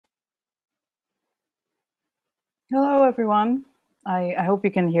Hello, everyone. I hope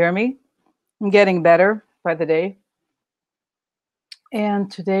you can hear me. I'm getting better by the day. And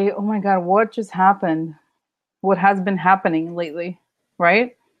today, oh my God, what just happened? What has been happening lately,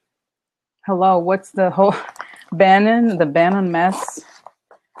 right? Hello, what's the whole the Bannon mess?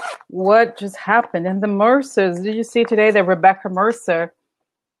 What just happened? And the Mercers, did you see today that Rebecca Mercer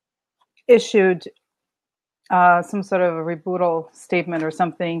issued some sort of a rebuttal statement or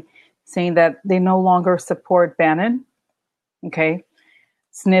something saying that they no longer support Bannon? Okay.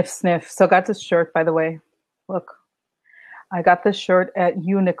 Sniff, sniff. So I got this shirt, by the way. Look, I got this shirt at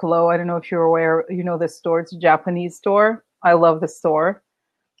Uniqlo. I don't know if you're aware, you know this store. It's a Japanese store. I love the store.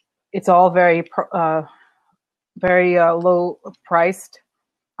 It's all very low priced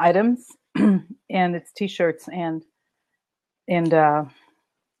items, and it's t-shirts and uh,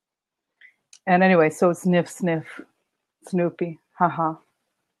 and anyway, so sniff, sniff, Snoopy, haha,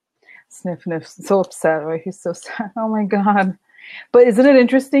 sniff, sniff. So upset, right? He's so sad. Oh my God. But isn't it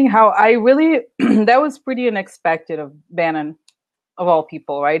interesting how I really, that was pretty unexpected of Bannon, of all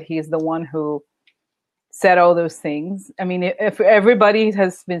people, right? He's the one who said all those things. I mean, if everybody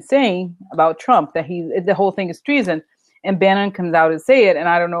has been saying about Trump that the whole thing is treason, and Bannon comes out and say it, and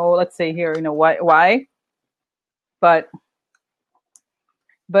I don't know, let's say here, why, but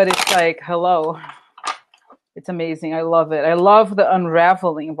it's like, hello, it's amazing. I love it. I love the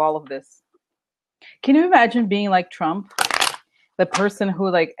unraveling of all of this. Can you imagine being like Trump? The person who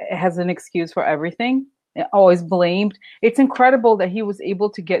like has an excuse for everything, always blamed. It's incredible that he was able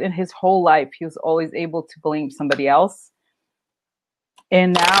to get in his whole life. He was always able to blame somebody else,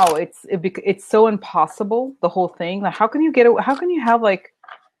 and now it's so impossible. The whole thing. Like, how can you have like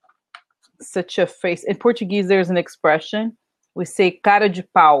such a face? In Portuguese, there's an expression. We say cara de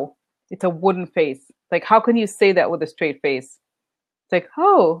pau. It's a wooden face. Like, how can you say that with a straight face? It's like,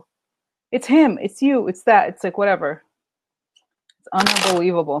 oh, it's him. It's you. It's that. It's like whatever.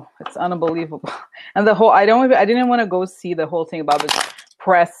 Unbelievable. It's unbelievable. And the whole, I didn't want to go see the whole thing about this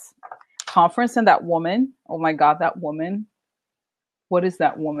press conference and that woman. Oh my God, that woman. What is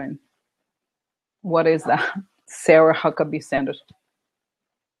that woman? What is that? Sarah Huckabee Sanders.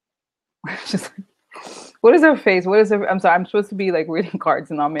 Just, what is her face? What is her, I'm sorry, I'm supposed to be like reading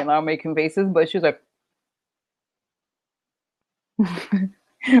cards and not making faces, but she's like,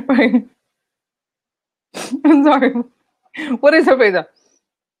 right. I'm sorry. What is her face?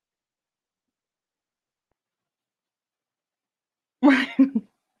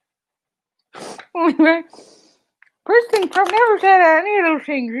 First thing, Trump never said any of those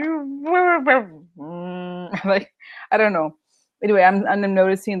things. Like, I don't know. Anyway, I'm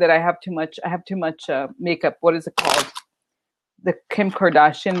noticing that I have too much makeup. What is it called? The Kim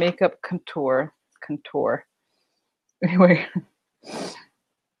Kardashian makeup contour. Anyway.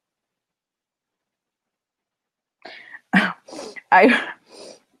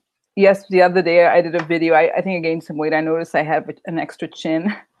 Yes, the other day I did a video. I think I gained some weight. I noticed I have an extra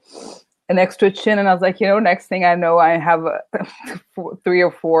chin, and I was like, next thing I know, I have 3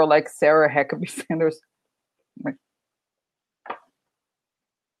 or 4 like Sarah Huckabee Sanders.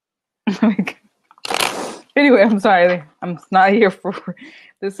 Anyway, I'm sorry. I'm not here for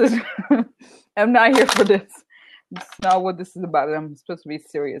this. I'm not here for this. It's not what this is about. I'm supposed to be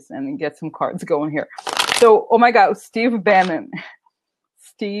serious and get some cards going here. So, oh my God, Steve Bannon.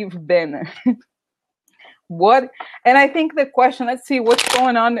 What? And I think the question, let's see what's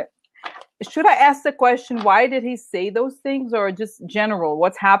going on. Should I ask the question, why did he say those things, or just general,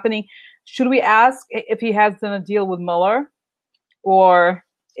 what's happening? Should we ask if he has done a deal with Mueller, or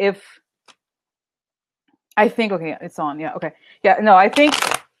if, I think, okay, it's on. Yeah. Okay. Yeah. No, I'm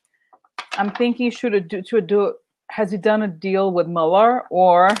thinking has he done a deal with Mueller,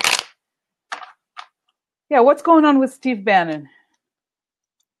 or, yeah, what's going on with Steve Bannon?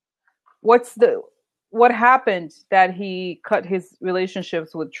 What happened that he cut his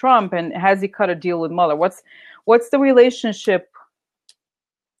relationships with Trump, and has he cut a deal with Mueller? What's the relationship?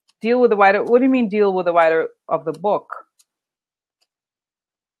 Deal with the writer? What do you mean deal with the writer of the book?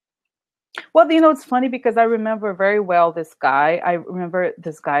 Well, it's funny because I remember very well this guy.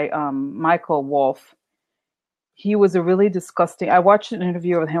 Michael Wolff. He was a really disgusting. I watched an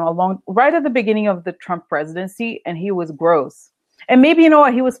interview with him right at the beginning of the Trump presidency, and he was gross. And maybe,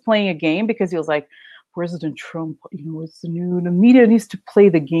 he was playing a game because he was like, President Trump, it's new. The media needs to play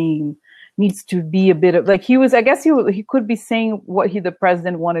the game, needs to be a bit of like I guess he could be saying what the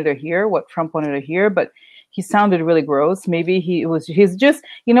president wanted to hear, what Trump wanted to hear, but he sounded really gross. Maybe he's just,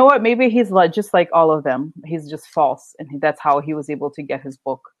 maybe he's like, just like all of them. He's just false. And that's how he was able to get his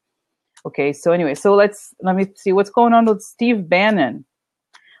book. Okay. So anyway, let me see what's going on with Steve Bannon.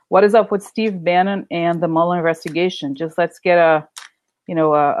 What is up with Steve Bannon and the Mueller investigation? Just let's get a,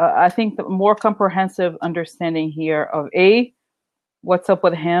 I think the more comprehensive understanding here of what's up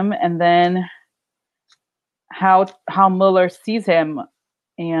with him, and then how Mueller sees him,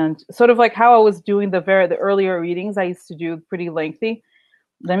 and sort of like how I was doing the earlier readings. I used to do pretty lengthy.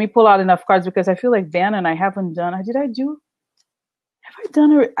 Let me pull out enough cards because I feel like Bannon I haven't done. Have I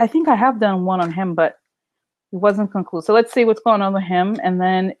done I think I have done one on him, but it wasn't conclusive. So let's see what's going on with him, and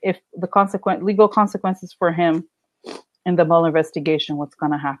then if the legal consequences for him in the Mueller investigation, what's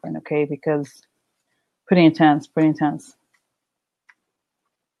going to happen, okay? Because pretty intense.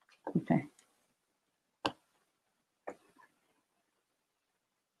 Okay.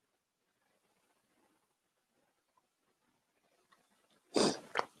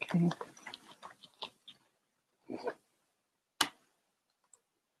 Okay.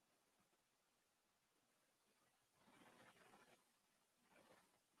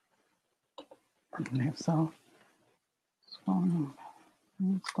 So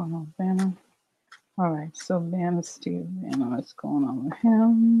what's going on with Bannon? All right, so Bannon, Steve Bannon, what's going on with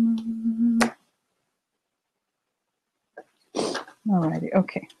him? All righty,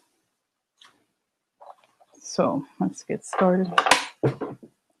 okay. So let's get started.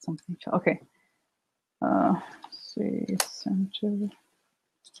 Something, okay. See, center.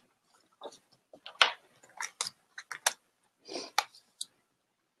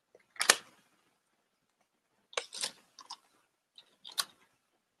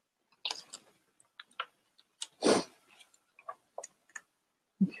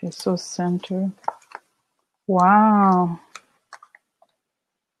 Okay, so center. Wow.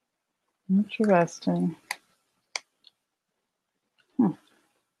 Interesting.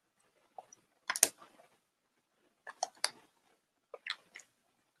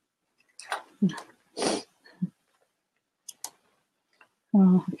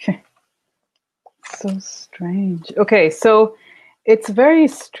 Oh, okay. So strange. Okay, so it's very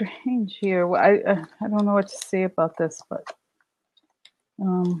strange here. I don't know what to say about this, but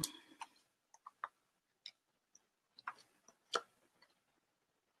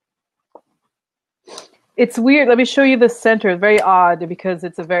it's weird. Let me show you the center. It's very odd because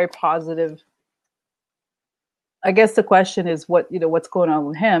it's a very positive. I guess the question is what's going on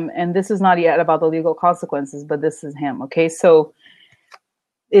with him, and this is not yet about the legal consequences, but this is him. Okay, so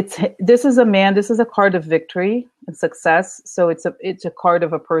this is a man. This is a card of victory and success. So it's a card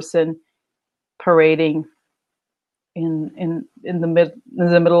of a person parading in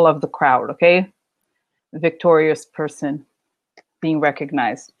the middle of the crowd. Okay, a victorious person being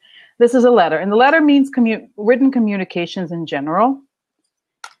recognized. This is a letter, and the letter means written communications in general.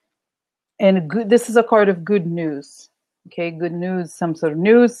 And this is a card of good news. Okay, good news, some sort of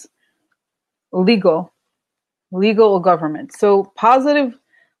news, legal or government. So positive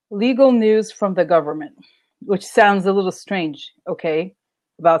legal news from the government, which sounds a little strange, okay,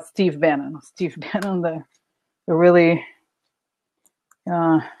 about Steve Bannon. Steve Bannon, the really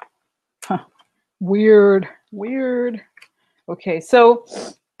weird. Okay, so,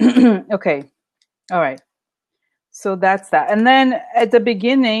 okay, all right. So that's that. And then at the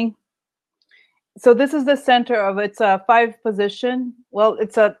beginning, so this is the center of it's a 5 position. Well,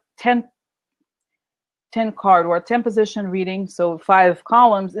 it's a 10 card or a 10 position reading. So 5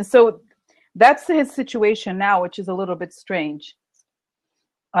 columns. And so that's his situation now, which is a little bit strange.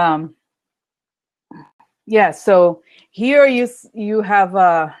 Yeah. So here you have,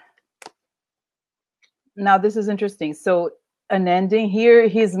 now this is interesting. So an ending here,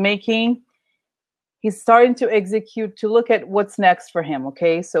 he's starting to execute, to look at what's next for him.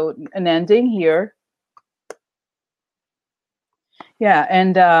 Okay, so an ending here. Yeah,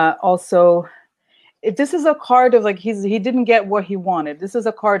 and also, this is a card of like he didn't get what he wanted. This is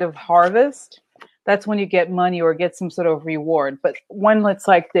a card of harvest. That's when you get money or get some sort of reward. But when it's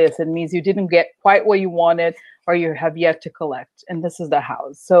like this, it means you didn't get quite what you wanted or you have yet to collect. And this is the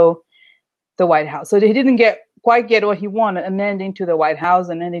house. So the White House. So he didn't quite get what he wanted, an ending to the White House,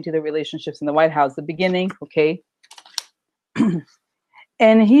 an ending to the relationships in the White House, the beginning, okay?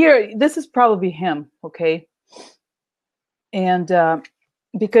 And here, this is probably him, okay? And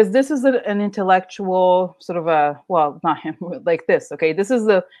because this is an intellectual sort of well, not him, like this, okay? This is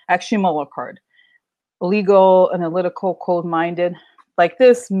the actually Mueller card. Legal, analytical, cold-minded, like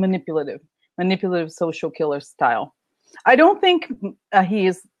this, manipulative social killer style. I don't think he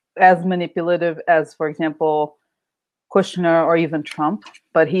is as manipulative as, for example, Kushner or even Trump,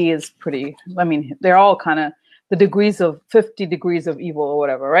 but he is pretty, I mean, they're all kind of the degrees of 50 degrees of evil or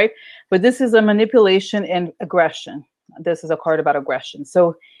whatever, right? But this is a manipulation and aggression. This is a card about aggression.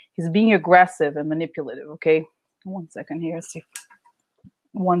 So he's being aggressive and manipulative, okay? 1 second here, see.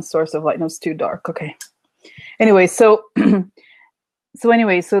 one source of light. No, it's too dark. Okay. Anyway, so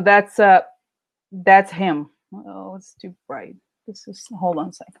so that's him. Oh, it's too bright. This is, hold on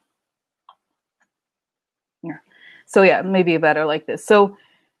a second. Here. So yeah, maybe better like this. So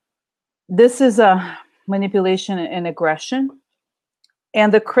this is a manipulation and aggression.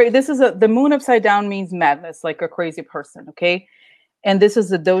 And the moon upside down means madness, like a crazy person, okay? And this is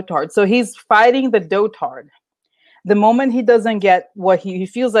the dotard. So he's fighting the dotard. The moment he doesn't get what he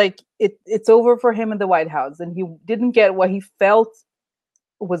feels like it's over for him in the White House, and he didn't get what he felt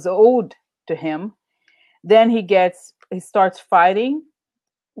was owed to him, then he starts fighting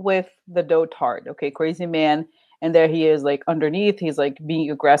with the dotard, okay, crazy man. And there he is, like underneath, he's like being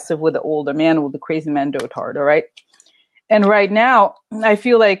aggressive with the older man, with the crazy man dotard, all right? And right now, I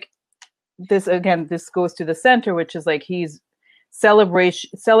feel like this goes to the center, which is like he's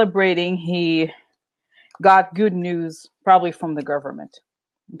celebrating. He got good news, probably from the government.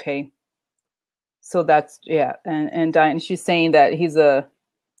 Okay. So that's, yeah. And she's saying that he's a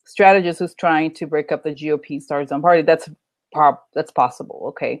strategist who's trying to break up the GOP stars on party. That's possible.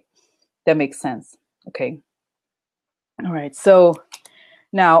 Okay. That makes sense. Okay. All right. So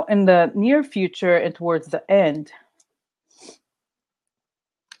now in the near future and towards the end,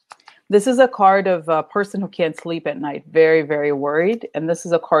 this is a card of a person who can't sleep at night, very, very worried. And this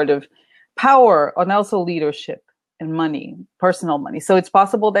is a card of power and also leadership and money, personal money. So it's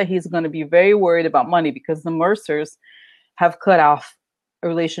possible that he's going to be very worried about money because the Mercers have cut off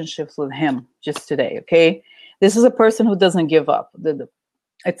relationships with him just today, okay? This is a person who doesn't give up.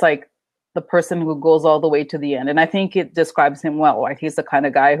 It's like the person who goes all the way to the end. And I think it describes him well, right? He's the kind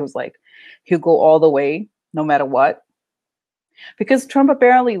of guy who's like, he'll go all the way no matter what. Because Trump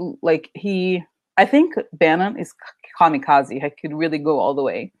apparently, like I think Bannon is kamikaze. He could really go all the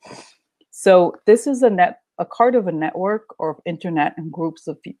way. So this is a card of a network or internet and groups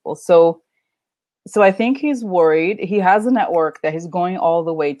of people. So I think he's worried. He has a network that he's going all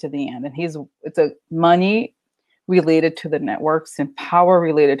the way to the end, and it's a money related to the networks and power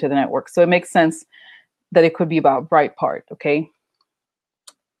related to the network. So it makes sense that it could be about Breitbart. Okay.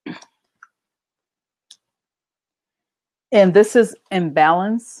 And this is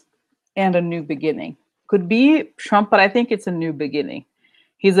imbalance and a new beginning. Could be Trump, but I think it's a new beginning.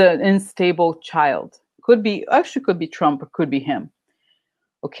 He's an unstable child. Could be Trump, or could be him.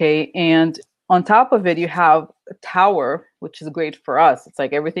 Okay. And on top of it, you have a tower, which is great for us. It's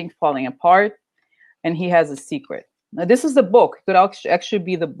like everything's falling apart, and he has a secret. Now, this is the book. It could actually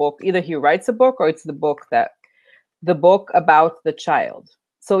be the book. Either he writes a book, or it's the book about the child.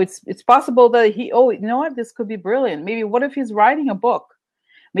 So it's possible that you know what? This could be brilliant. Maybe what if he's writing a book?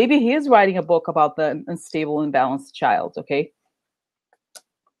 Maybe he is writing a book about the unstable, imbalanced child, okay?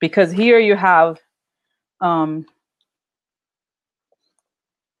 Because here you have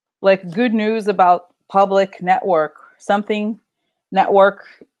like good news about public network, something network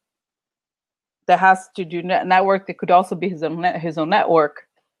that has to do network that could also be his own network.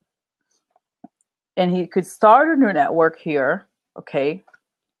 And he could start a new network here, okay?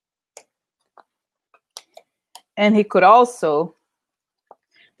 And he could also,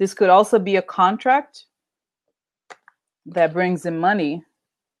 this could also be a contract that brings him money,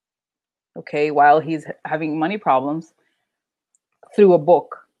 okay, while he's having money problems, through a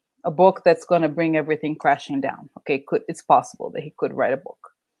book that's going to bring everything crashing down. Okay, it's possible that he could write a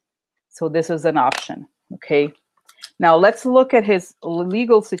book. So this is an option, okay? Now let's look at his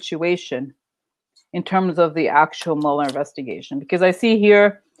legal situation in terms of the actual Mueller investigation, because I see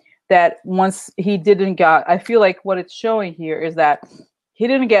here that once he didn't get, I feel like what it's showing here is that he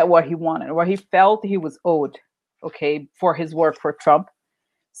didn't get what he wanted, what he felt he was owed, okay, for his work for Trump.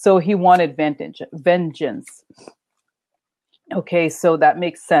 So he wanted vengeance. Okay, so that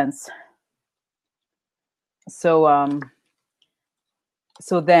makes sense. So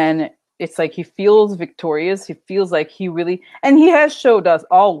then it's like he feels victorious. He feels like he really, and he has showed us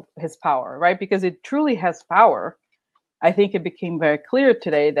all his power, right? Because it truly has power. I think it became very clear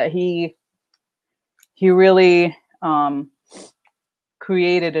today that he really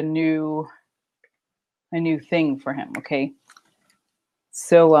created a new thing for him. Okay,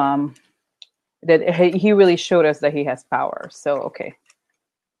 so that he really showed us that he has power. So okay.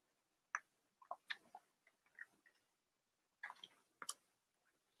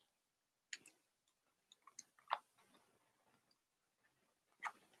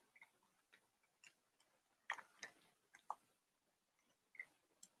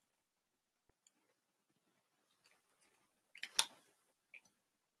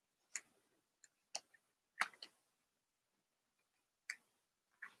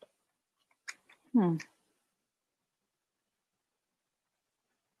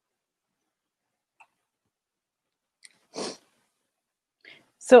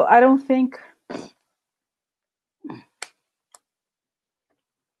 So I don't think,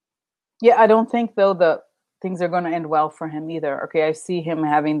 I don't think though the things are going to end well for him either. Okay, I see him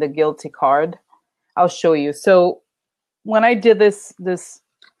having the guilty card. I'll show you. So when I did this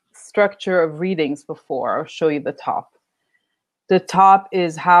structure of readings before, I'll show you the top. The top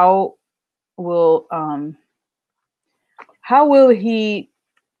is how will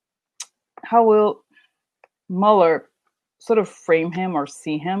Mueller sort of frame him or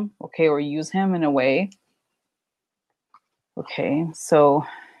see him, okay, or use him in a way. Okay, so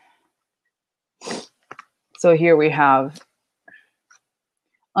here we have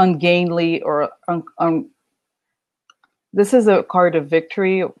ungainly or this is a card of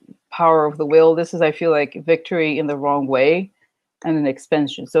victory, power of the will. This is, I feel like, victory in the wrong way and an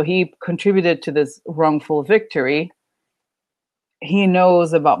expansion. So he contributed to this wrongful victory. He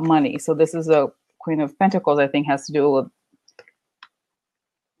knows about money. So this is a Queen of Pentacles, I think, has to do with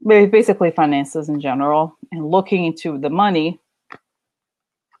basically finances in general and looking into the money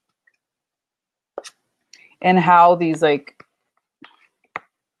and how these like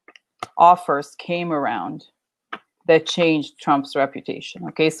offers came around that changed Trump's reputation.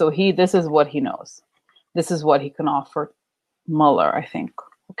 Okay, so this is what he knows. This is what he can offer Mueller, I think.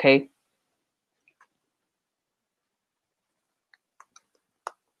 Okay.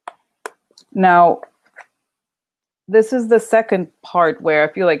 Now, this is the second part where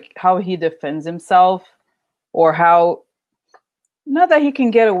I feel like how he defends himself, or how, not that he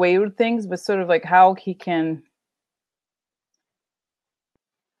can get away with things, but sort of like how he can,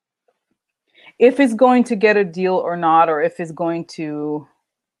 if he's going to get a deal or not, or if he's going to,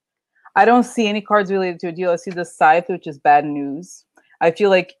 I don't see any cards related to a deal. I see the Scythe, which is bad news. I feel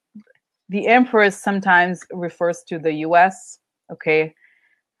like the Empress sometimes refers to the US, okay?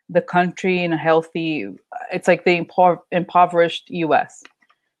 The country in a healthy, it's like the impoverished US.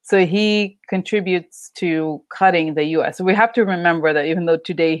 So he contributes to cutting the US. So we have to remember that even though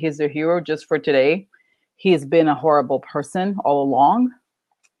today he's a hero, just for today, he has been a horrible person all along.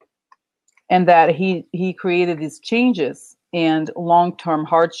 And that he created these changes and long-term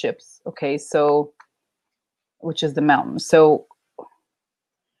hardships. Okay, so, which is the mountain. So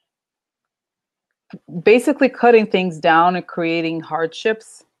basically cutting things down and creating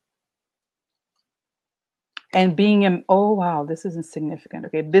hardships and being oh wow, this isn't significant.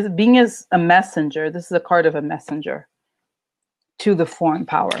 Okay, being as a messenger, this is a card of a messenger to the foreign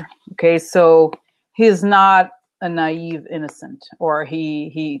power. Okay, so he's not a naive innocent, or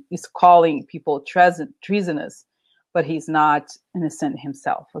he is calling people treasonous, but he's not innocent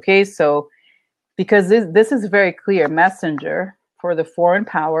himself. Okay, so because this is very clear, messenger for the foreign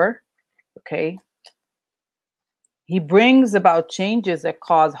power. Okay, he brings about changes that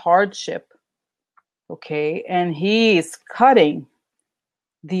cause hardship. Okay, and he is cutting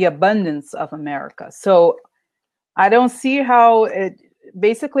the abundance of America. So I don't see how it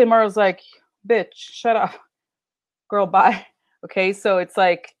basically Murrow's like, bitch, shut up, girl, bye. Okay, so it's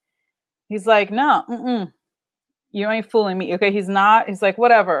like he's like, no, you ain't fooling me. Okay, he's not. He's like,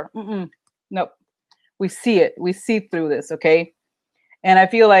 whatever. Nope. We see it. We see through this. Okay, and I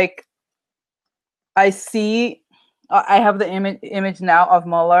feel like I have the image now of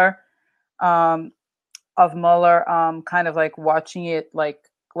Mueller. Kind of like watching it, like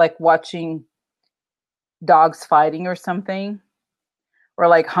watching dogs fighting or something, or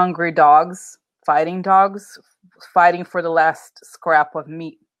like hungry dogs fighting for the last scrap of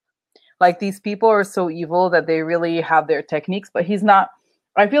meat. Like these people are so evil that they really have their techniques, but he's not.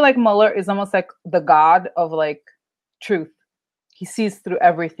 I feel like Mueller is almost like the god of like truth. He sees through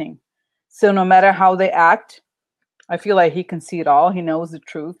everything. So no matter how they act, I feel like he can see it all. He knows the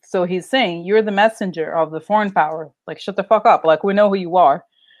truth. So he's saying, you're the messenger of the foreign power. Like, shut the fuck up. Like, we know who you are.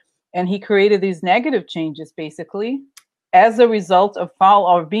 And he created these negative changes, basically, as a result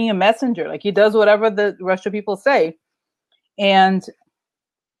of being a messenger. Like, he does whatever the Russian people say. And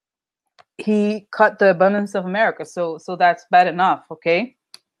he cut the abundance of America. So that's bad enough, okay?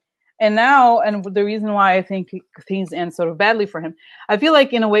 And now, and the reason why I think things end sort of badly for him, I feel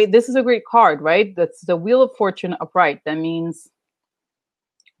like in a way, this is a great card, right? That's the Wheel of Fortune upright. That means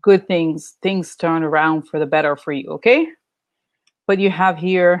good things turn around for the better for you, okay? But you have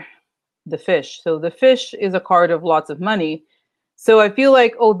here the fish. So the fish is a card of lots of money. So I feel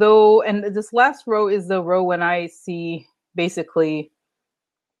like although, and this last row is the row when I see basically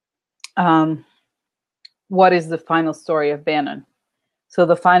what is the final story of Bannon. So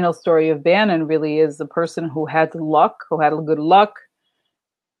the final story of Bannon really is the person who had luck, who had good luck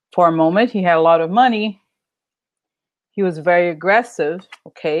for a moment. He had a lot of money. He was very aggressive,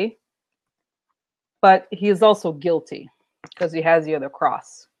 okay? But he is also guilty. because he has the other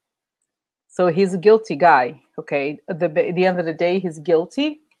cross. So he's a guilty guy, okay? At the end of the day, he's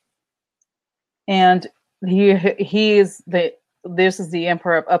guilty. And he is this is the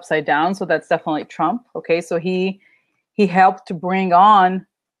emperor upside down, so that's definitely Trump, okay? So he helped to bring on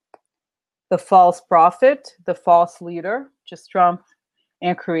the false prophet, the false leader, just Trump,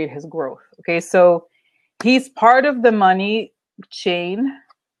 and create his growth, okay? So he's part of the money chain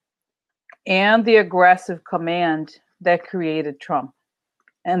and the aggressive command that created Trump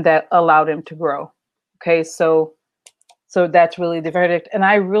and that allowed him to grow. Okay, so that's really the verdict. And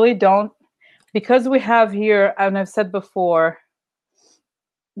I really don't, because we have here, and I've said before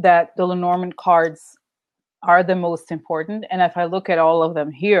that the Lenormand cards are the most important. And if I look at all of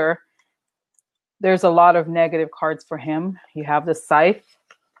them here, there's a lot of negative cards for him. You have the scythe.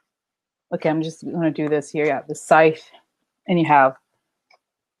 Okay, I'm just going to do this here. Yeah, the scythe. And you have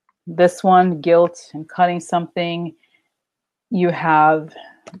this one, guilt and cutting something. You have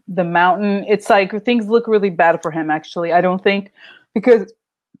the mountain. It's like things look really bad for him, actually. I don't think, because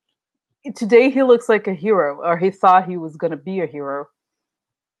today he looks like a hero, or he thought he was going to be a hero,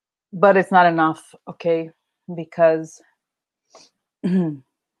 but it's not enough, okay? Because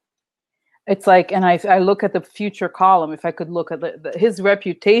it's like, and I look at the future column, if I could look at his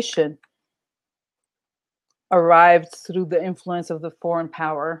reputation arrived through the influence of the foreign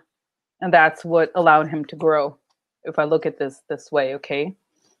power, and that's what allowed him to grow. If I look at this way, okay?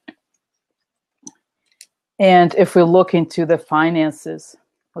 And if we look into the finances,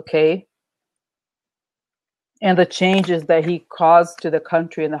 okay, and the changes that he caused to the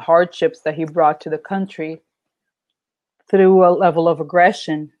country and the hardships that he brought to the country through a level of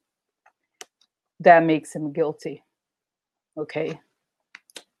aggression, that makes him guilty, okay?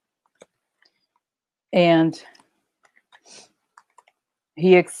 And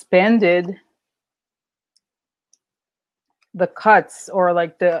he expended the cuts, or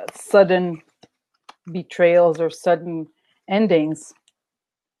like the sudden betrayals or sudden endings,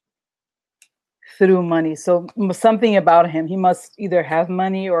 through money. So something about him, he must either have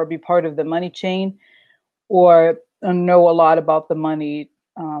money or be part of the money chain, or know a lot about the money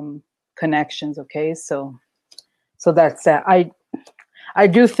connections, okay? So that's that. I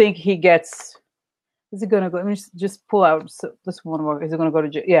do think he gets, is he going to go, let me just pull out this one more. Is he going to go to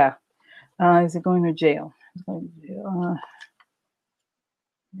jail? Yeah. Is he going to jail? He's going to jail.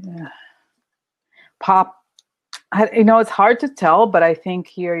 Yeah. Pop, it's hard to tell, but I think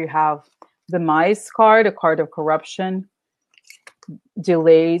here you have the mice card, a card of corruption,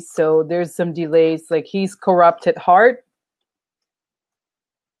 delays. So there's some delays, like he's corrupt at heart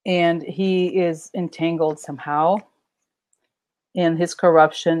and he is entangled somehow, and his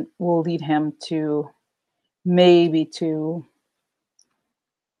corruption will lead him to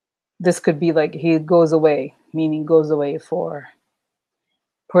this could be like he goes away, meaning goes away for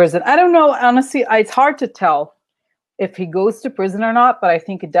prison. I don't know, honestly, it's hard to tell if he goes to prison or not, but I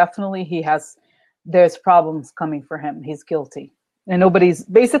think definitely there's problems coming for him. He's guilty. And nobody's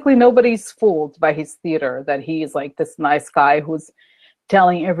fooled by his theater that he is like this nice guy who's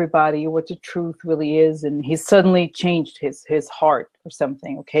telling everybody what the truth really is, and he's suddenly changed his heart or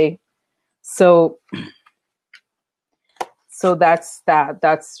something, okay? So that's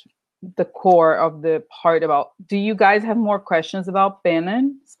the core of the part about, do you guys have more questions about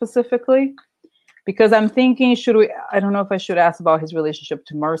Bannon specifically? Because I'm thinking, I don't know if I should ask about his relationship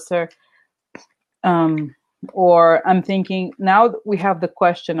to Mercer. Or I'm thinking, now that we have the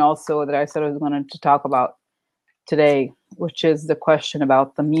question also that I said I was going to talk about today, which is the question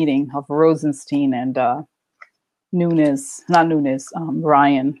about the meeting of Rosenstein and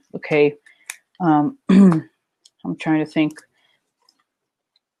Ryan. Okay. I'm trying to think.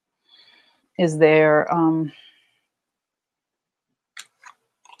 Is there,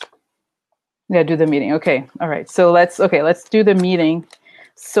 yeah, do the meeting. Okay. All right. So let's do the meeting.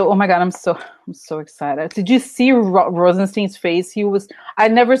 So, oh my God, I'm so excited. Did you see Rosenstein's face?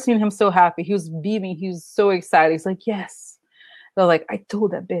 I'd never seen him so happy. He was beaming. He was so excited. He's like, yes. They're like, I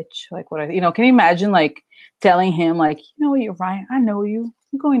told that bitch, like can you imagine like telling him like, you're right. I know you.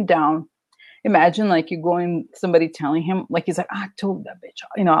 I'm going down. Imagine like somebody telling him, like, he's like, I told that bitch,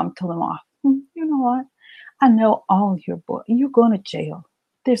 I'm telling him off. You know what? I know all your boy. You're going to jail.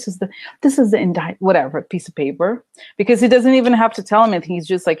 This is the indictment, whatever, piece of paper, because he doesn't even have to tell him anything. He's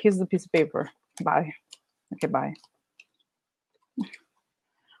just like, here's the piece of paper. Bye. Okay, bye.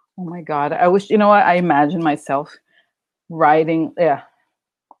 Oh my God. I wish, I imagine myself writing,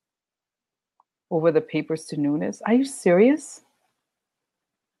 over the papers to Nunes. Are you serious?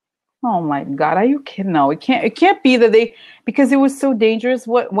 Oh my God, are you kidding? No, it can't be that they, because it was so dangerous.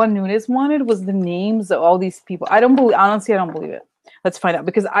 What Nunes wanted was the names of all these people. I don't believe, honestly, I don't believe it. Let's find out,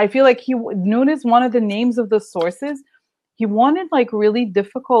 because I feel like Nunes wanted the names of the sources. He wanted like really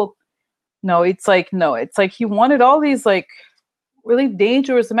difficult. No, it's like, no, it's like he wanted all these like really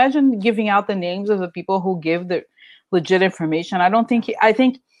dangerous. Imagine giving out the names of the people who give the legit information. I don't think I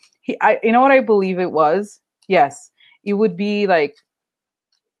think you know what I believe it was? Yes, it would be like,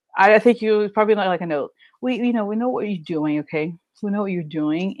 I think you was probably not like a note. We know what you're doing, okay? We know what you're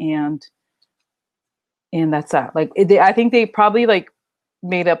doing, and that's that. Like I think they probably like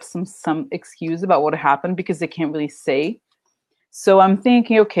made up some excuse about what happened because they can't really say. So I'm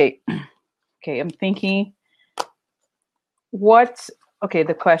thinking, okay, I'm thinking what. Okay,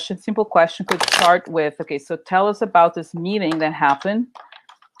 the simple question could start with, okay, so tell us about this meeting that happened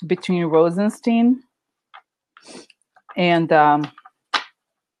between Rosenstein and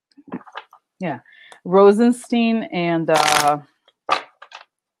Rosenstein and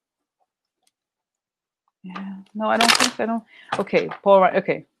yeah, no, I don't. Okay, Paul Ryan.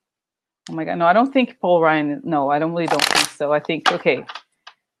 Okay, oh my God, no, I don't think Paul Ryan. No, I don't really don't think so. I think okay,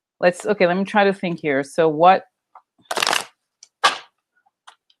 let me try to think here. So what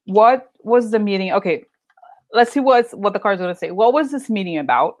was the meeting? Okay, let's see what the card's going to say. What was this meeting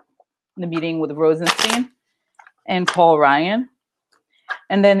about? The meeting with Rosenstein and Paul Ryan,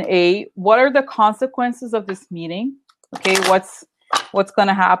 and then what are the consequences of this meeting? Okay, what's going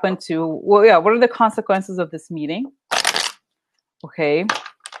to happen to? Well, yeah, what are the consequences of this meeting? Okay.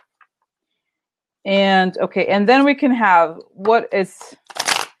 And okay, and then we can have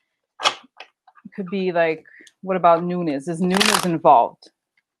could be like, what about Nunes? Is Nunes involved?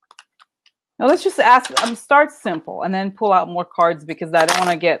 Now let's just ask, start simple and then pull out more cards because I don't want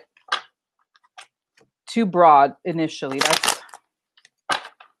to get too broad initially.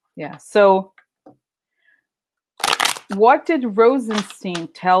 Yeah. So what did Rosenstein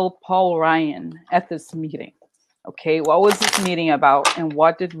tell Paul Ryan at this meeting? Okay, what was this meeting about, and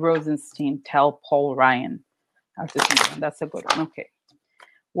what did Rosenstein tell Paul Ryan at this meeting? That's a good one. Okay.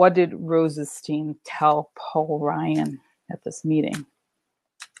 What did Rosenstein tell Paul Ryan at this meeting?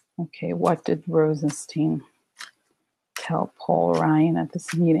 Okay, what did Rosenstein tell Paul Ryan at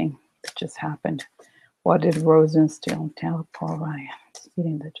this meeting that just happened? What did Rosenstein tell Paul Ryan at this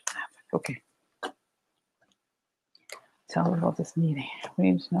meeting that just happened? Okay. Tell us about this meeting.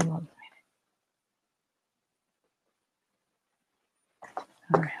 We need to know about this meeting.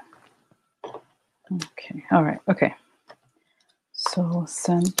 All right. Okay. All right. Okay. So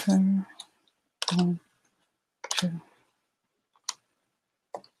center. 1, 2.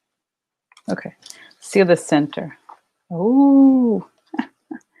 Okay. See the center. Oh,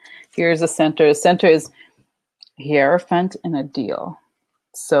 here's the center. The center is Hierophant and a deal.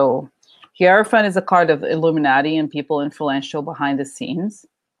 So Hierophant is a card of Illuminati and people influential behind the scenes.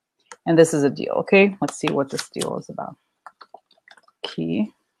 And this is a deal. Okay, let's see what this deal is about.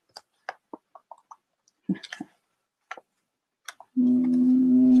 Key.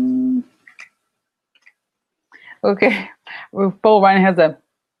 Okay, Paul Ryan has a.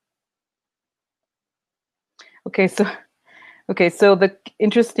 Okay, so the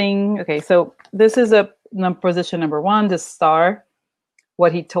interesting. Okay, so this is a position number 1, the star.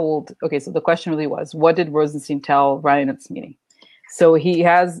 What he told. Okay, so the question really was, what did Rosenstein tell Ryan at this meeting? So he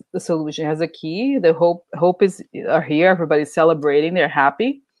has the solution, has a key. The hope are here. Everybody's celebrating. They're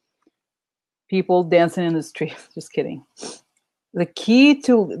happy. People dancing in the streets. Just kidding. The key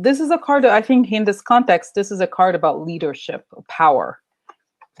to this is a card. I think in this context, this is a card about leadership, power.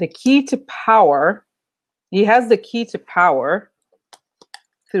 The key to power. He has the key to power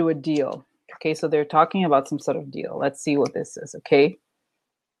through a deal. Okay, so they're talking about some sort of deal. Let's see what this is. Okay,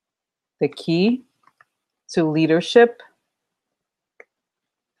 the key to leadership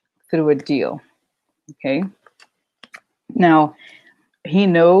through a deal. Okay. Now, he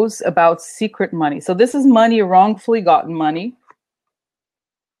knows about secret money. So this is money, wrongfully gotten money.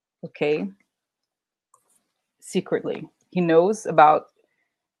 Okay. Secretly. He knows about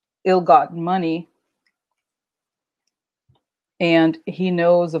ill-gotten money. And he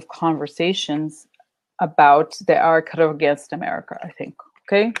knows of conversations about that are cut off against America, I think.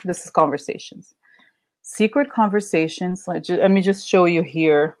 Okay. This is conversations. Secret conversations. Let me just show you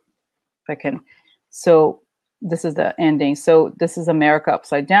here if I can. So this is the ending. So this is America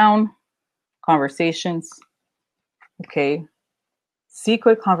upside down. Conversations. Okay.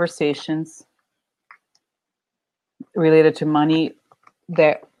 Secret conversations related to money,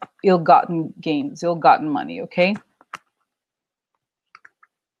 that ill-gotten gains, ill-gotten money. Okay.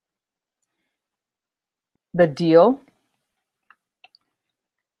 The deal.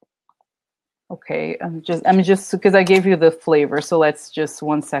 Okay, I'm just because I gave you the flavor. So let's just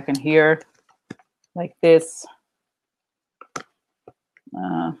 1 second here, like this.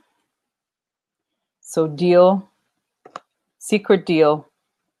 So deal, secret deal,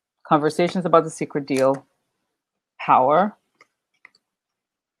 conversations about the secret deal, power,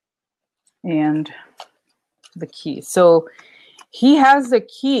 and the key. So he has the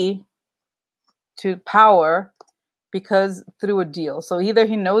key to power because through a deal. So either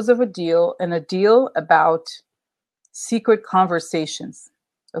he knows of a deal and a deal about secret conversations.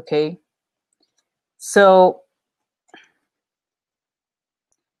 Okay. So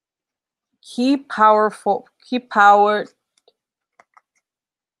key to power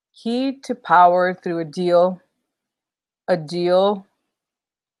through a deal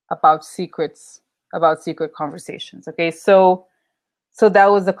about secrets, about secret conversations. Okay. So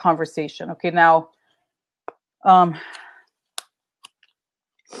that was the conversation. Okay. Now,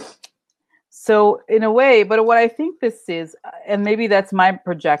 so in a way, but what I think this is, and maybe that's my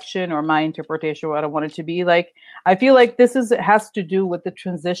projection or my interpretation of what I want it to be like, I feel like it has to do with the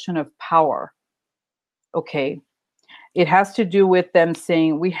transition of power. Okay. It has to do with them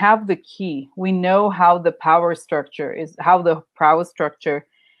saying, we have the key. We know how the power structure is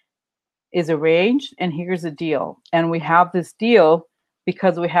arranged, and here's a deal. And we have this deal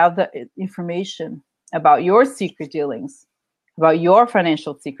because we have the information about your secret dealings, about your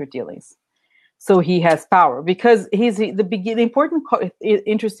financial secret dealings. So he has power because the important,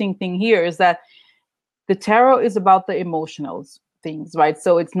 interesting thing here is that the tarot is about the emotional things, right?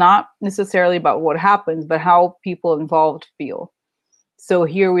 So it's not necessarily about what happens, but how people involved feel. So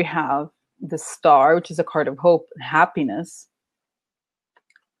here we have the Star, which is a card of hope and happiness,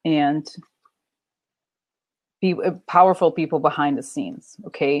 and powerful people behind the scenes.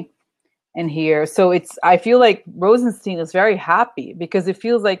 Okay. And here, so I feel like Rosenstein is very happy because it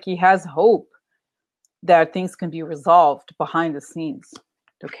feels like he has hope that things can be resolved behind the scenes.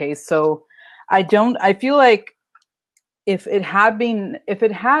 Okay, so I feel like if it had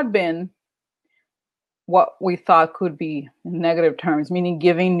been what we thought could be in negative terms, meaning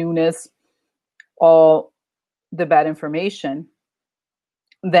giving Nunes all the bad information,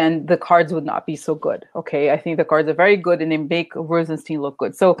 then the cards would not be so good. Okay, I think the cards are very good and they make Rosenstein look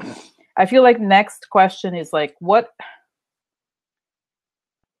good. So I feel like next question is like, what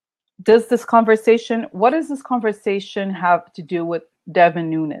does this conversation have to do with Devin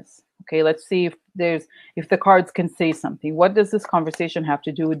Nunes? Okay, let's see if the cards can say something. What does this conversation have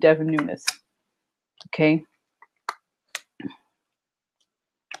to do with Devin Nunes? Okay.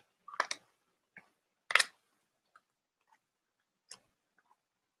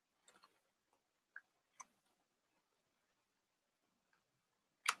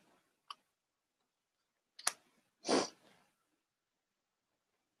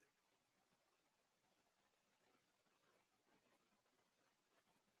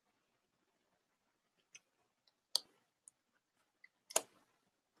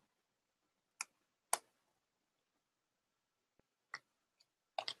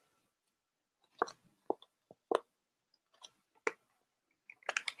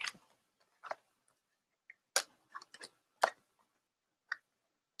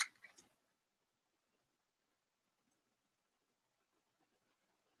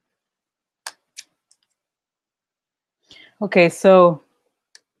 Okay, so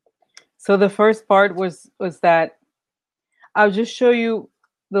the first part was that I'll just show you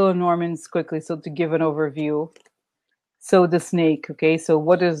the Lenormands quickly, so to give an overview. So the snake, okay, so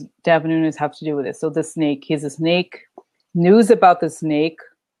what does Devin Nunes have to do with it? So the snake, he's a snake. News about the snake.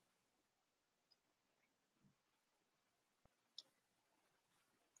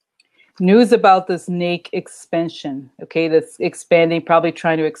 News about the snake expansion, okay, that's expanding, probably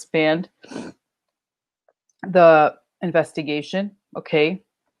trying to expand the investigation, okay,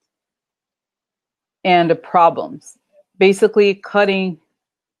 and the problems, basically putting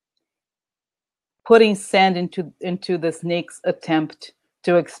sand into the snake's attempt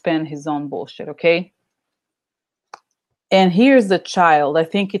to expand his own bullshit, okay. And here's the child. I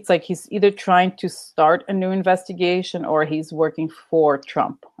think it's like he's either trying to start a new investigation or he's working for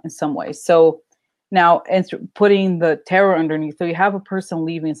Trump in some way. So now, and putting the terror underneath, so you have a person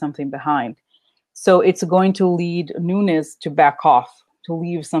leaving something behind. So it's going to lead Nunes to back off, to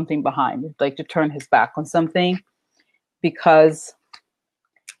leave something behind, like to turn his back on something, because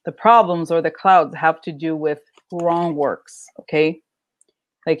the problems or the clouds have to do with wrong works, okay?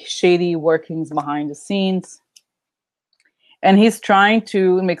 Like shady workings behind the scenes. And he's trying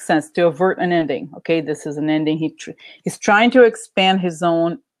to make sense, to avert an ending. Okay, this is an ending. He's trying to expand his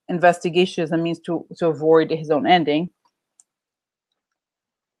own investigations and means to avoid his own ending.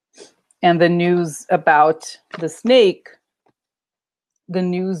 And the news about the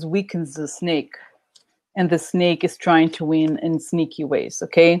news weakens the snake. And the snake is trying to win in sneaky ways,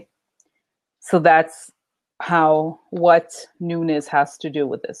 okay? So that's what Nunes has to do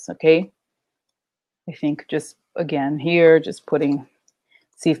with this, okay? I think just, again, here, just putting,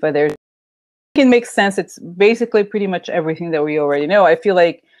 see if there can make sense. It's basically pretty much everything that we already know. I feel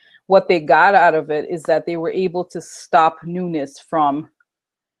like what they got out of it is that they were able to stop Nunes from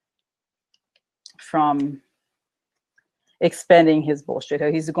expanding his bullshit.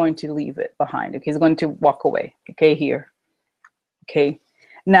 He's going to leave it behind. Okay? He's going to walk away. Okay, here. Okay.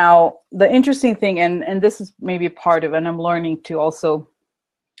 Now, the interesting thing, and this is maybe part of it, and I'm learning to also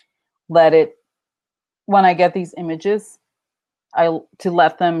let it, when I get these images, to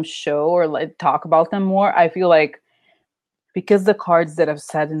let them show or talk about them more. I feel like because the cards that I've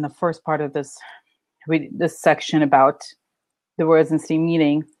said in the first part of this section about the Rosenstein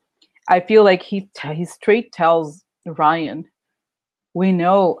meeting, I feel like he straight tells Ryan, we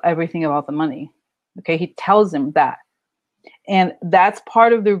know everything about the money. Okay, he tells him that. And that's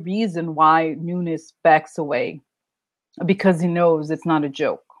part of the reason why Nunes backs away, because he knows it's not a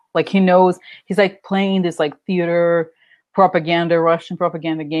joke. Like, he knows he's like playing this like theater propaganda, Russian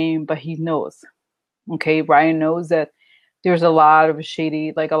propaganda game, but he knows. Okay, Ryan knows that there's a lot of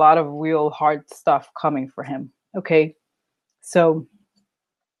shady, like a lot of real hard stuff coming for him. Okay, so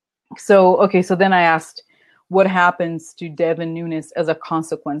then I asked, what happens to Devin Nunes as a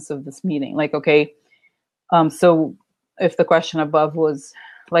consequence of this meeting? Like, okay, so if the question above was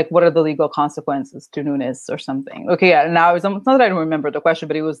like, what are the legal consequences to Nunes or something? Okay, yeah, now it's not that I don't remember the question,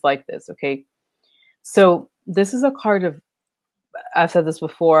 but it was like this, okay? So this is a card of, I've said this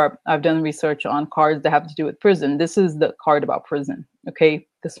before, I've done research on cards that have to do with prison. This is the card about prison, okay?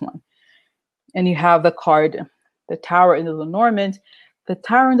 This one. And you have the card, the Tower in the Lenormand. The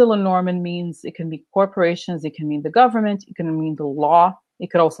Tower in the Lenormand means it can be corporations, it can mean the government, it can mean the law, it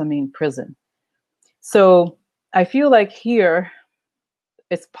could also mean prison. So I feel like here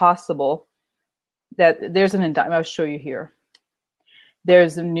it's possible that there's an indictment. I'll show you here.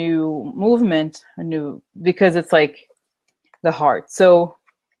 There's a new movement, because it's like the heart. So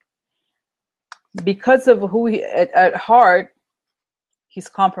because of who he at heart, he's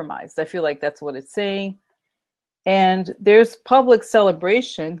compromised. I feel like that's what it's saying. And there's public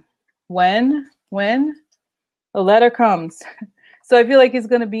celebration when a letter comes. So I feel like he's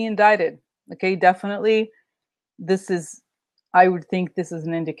going to be indicted. Okay, definitely. I would think this is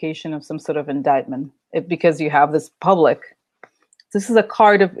an indication of some sort of indictment, because you have this public. This is a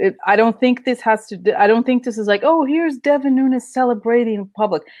card of it. I don't think this is like, oh, here's Devin Nunes celebrating in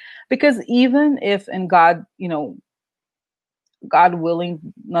public, because even if, and God, God willing,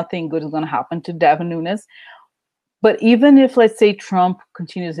 nothing good is going to happen to Devin Nunes. But even if, let's say, Trump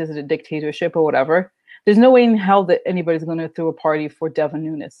continues his dictatorship or whatever, there's no way in hell that anybody's going to throw a party for Devin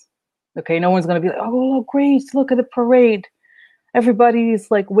Nunes. Okay, no one's going to be like, oh, look, great, look at the parade. Everybody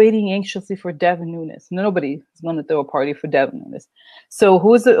is like waiting anxiously for Devin Nunes. Nobody is going to throw a party for Devin Nunes. So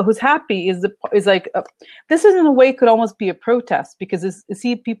who's happy is like this is, in a way, could almost be a protest, because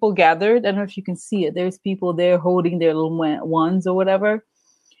see people gathered. I don't know if you can see it. There's people there holding their little ones or whatever.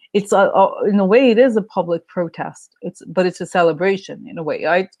 It's in a way it is a public protest. But it's a celebration in a way,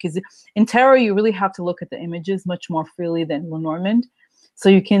 right? Because in tarot you really have to look at the images much more freely than Lenormand, so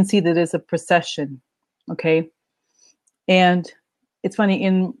you can see that it's a procession. Okay, and it's funny,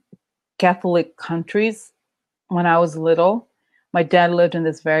 in Catholic countries, when I was little, my dad lived in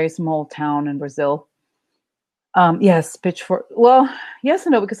this very small town in Brazil. Yes, Pitchfork. Well, yes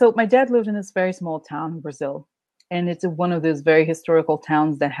and no, because my dad lived in this very small town in Brazil, and it's one of those very historical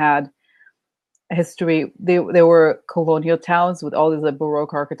towns that had a history. They were colonial towns with all these like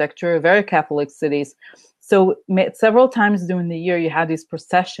Baroque architecture, very Catholic cities. So several times during the year, you had these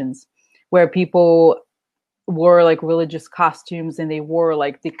processions where people wore like religious costumes, and they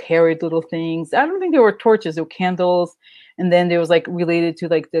carried little things. I don't think there were torches, there were candles, and then there was like related to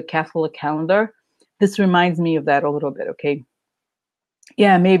like the Catholic calendar. This reminds me of that a little bit. Okay,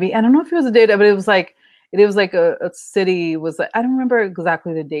 yeah, maybe. I don't know if it was a date, but it was like a city was like, I don't remember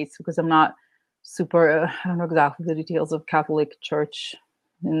exactly the dates, because I'm not super I don't know exactly the details of Catholic Church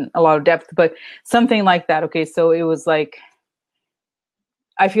in a lot of depth, but something like that. Okay, so it was like,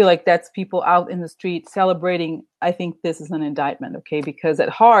 I feel like that's people out in the street celebrating. I think this is an indictment, okay? Because at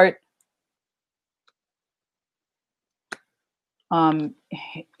heart,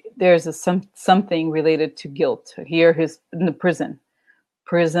 there's something related to guilt. Here, he's in the prison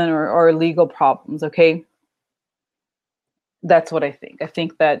or legal problems, okay? That's what I think. I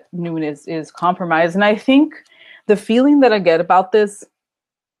think that Nunes is compromised. And I think the feeling that I get about this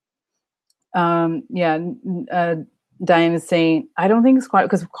Yeah, Diane is saying, I don't think it's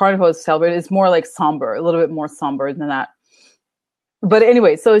because Carnival is celebrated. It's more like somber, a little bit more somber than that. But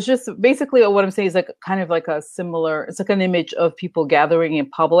anyway, so it's just basically what I'm saying is like kind of like a similar, it's like an image of people gathering in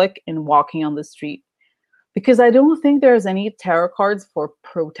public and walking on the street. Because I don't think there's any tarot cards for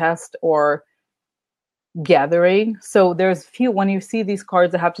protest or gathering. So there's few, when you see these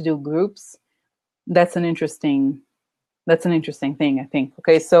cards that have to do groups, that's an interesting thing, I think.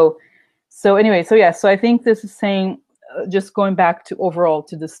 Okay, so anyway, so yeah, so I think this is saying, just going back to overall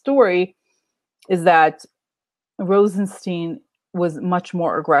to the story, is that Rosenstein was much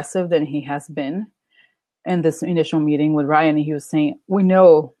more aggressive than he has been in this initial meeting with Ryan. He was saying, we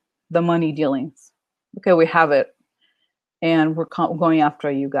know the money dealings. Okay, we have it. And we're going after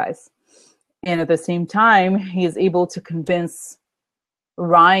you guys. And at the same time, he is able to convince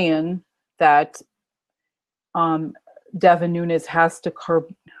Ryan that Devin Nunes has to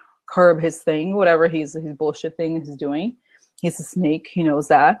curb his thing, whatever his bullshit thing he's doing. He's a snake. He knows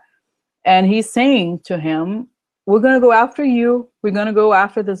that. And he's saying to him, we're going to go after you. We're going to go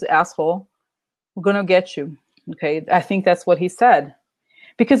after this asshole. We're going to get you. Okay. I think that's what he said.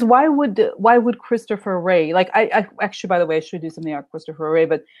 Because why would Christopher Wray, like I actually, by the way, I should do something like Christopher Wray,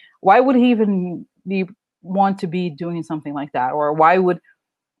 but why would he even want to be doing something like that? Or why would,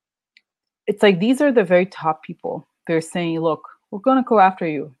 it's like, these are the very top people. They're saying, look, we're going to go after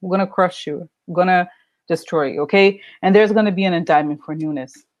you. We're going to crush you. We're going to destroy you. Okay. And there's going to be an indictment for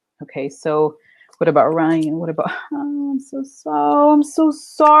Nunes. Okay. So what about Ryan? What about, oh, I'm so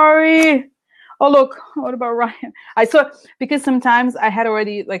sorry. Oh, look, what about Ryan? I saw, because sometimes I had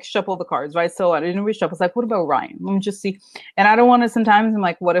already like shuffled the cards, right? So I didn't reshuffle. I was like, what about Ryan? Let me just see. And I don't want to, sometimes I'm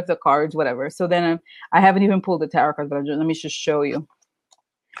like, what if the cards, whatever. So then I haven't even pulled the tarot cards, but let me just show you.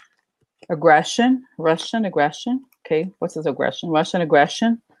 Aggression, Russian aggression. Okay, what's this aggression? Russian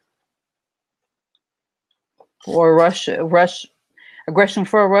aggression. Or aggression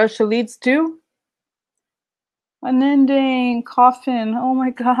for Russia leads to an ending, coffin. Oh my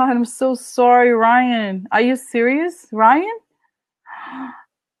God, I'm so sorry, Ryan. Are you serious, Ryan?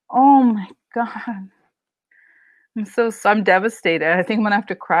 Oh my God. I'm devastated. I think I'm gonna have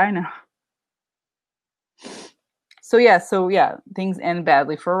to cry now. So yeah, things end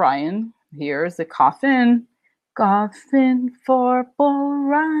badly for Ryan. Here's the coffin. Coffin for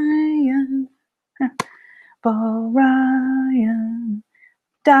Ryan. Ryan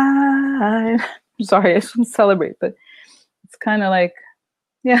died. I'm sorry, I shouldn't celebrate, but it's kind of like,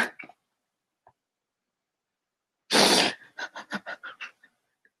 yeah.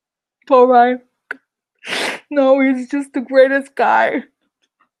 Poor Ryan. No, he's just the greatest guy.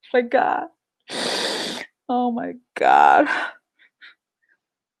 My God. Oh my God.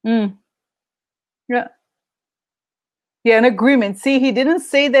 Yeah. Yeah, an agreement. See, he didn't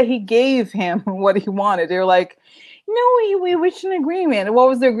say that he gave him what he wanted. They're like, no, we reached an agreement. What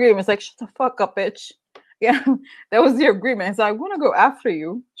was the agreement? It's like, shut the fuck up, bitch. Yeah, that was the agreement. It's like, I want to go after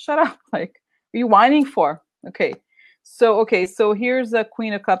you. Shut up. Like, what are you whining for? Okay. So here's the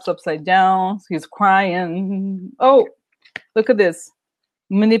Queen of Cups upside down. He's crying. Oh, look at this.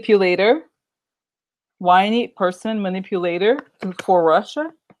 Manipulator. Whiny person, manipulator for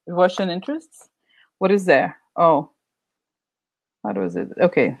Russian interests. What is there? Oh. How does it?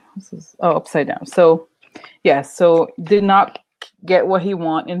 Okay, this is upside down. So, yeah, so did not get what he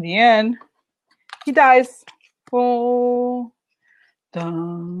want in the end. He dies. Oh,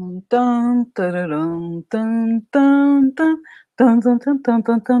 dun dun dun dun dun dun dun dun dun dun dun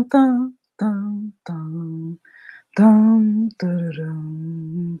dun dun dun dun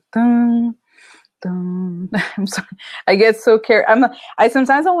dun dun dun. I'm sorry. I get so carried. I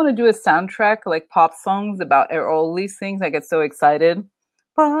sometimes I want to do a soundtrack like pop songs about all these things. I get so excited.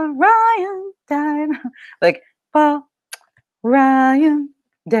 But Ryan died. Like, but Ryan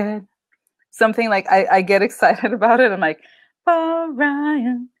dead. Something like I get excited about it. I'm like, but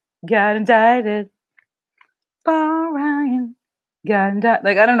Ryan got indicted. But Ryan got indicted.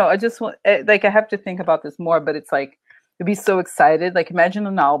 Like, I don't know. I just want, like, I have to think about this more, but it's like, to be so excited. Like, imagine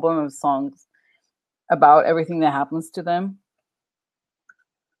an album of songs about everything that happens to them.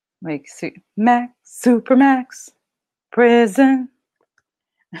 Like Super Max, prison.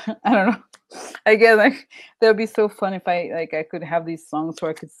 I don't know. I guess like that would be so fun if I could have these songs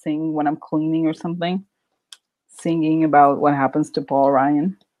where I could sing when I'm cleaning or something. Singing about what happens to Paul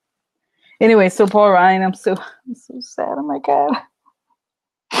Ryan. Anyway, so Paul Ryan, I'm so sad. Oh my God.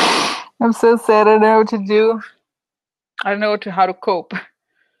 I'm so sad. I don't know what to do. I don't know how to cope.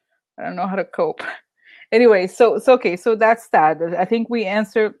 I don't know how to cope. Anyway, so okay, so that's that. I think we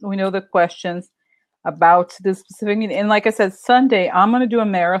know the questions about this specific meeting. And like I said, Sunday, I'm going to do a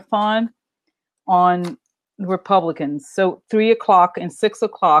marathon on the Republicans. So 3 o'clock and 6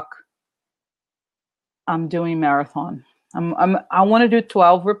 o'clock, I'm doing marathon. I want to do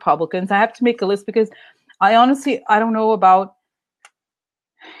 12 Republicans. I have to make a list because I honestly, I don't know about.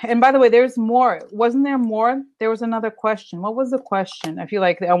 And by the way, there's more. Wasn't there more? There was another question. What was the question? I feel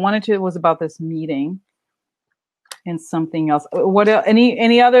like I wanted to. It was about this meeting and something else. What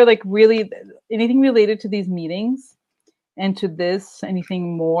any other like really anything related to these meetings and to this?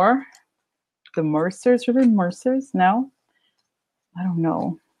 Anything more? The Mercers? Are the Mercers now? I don't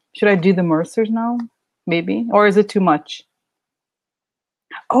know. Should I do the Mercers now? Maybe, or is it too much?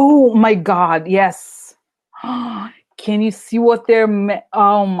 Oh my God! Yes. Can you see what they're?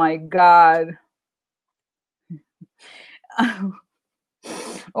 Oh my God!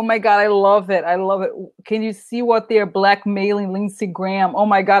 Oh my God! I love it! I love it! Can you see what they're blackmailing Lindsey Graham? Oh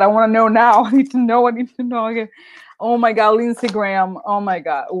my God! I want to know now. I need to know. I need to know again. Oh my God, Lindsey Graham. Oh my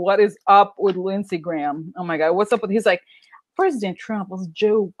God, what is up with Lindsey Graham? Oh my God, what's up with? He's like, President Trump was a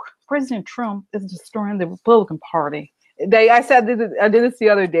joke. President Trump is destroying the Republican Party. I did this the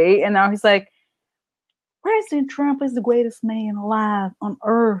other day, and now he's like, President Trump is the greatest man alive on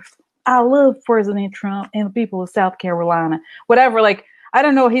earth. I love President Trump and the people of South Carolina. Whatever, like, I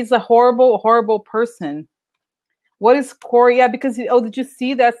don't know. He's a horrible, horrible person. What is Corey? Yeah, because, did you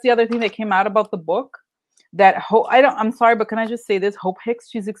see? That's the other thing that came out about the book. That I'm sorry, but can I just say this? Hope Hicks,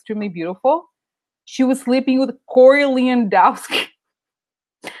 she's extremely beautiful. She was sleeping with Corey Lewandoski.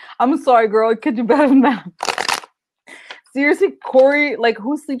 I'm sorry, girl. It could do better than that. Seriously, Corey, like,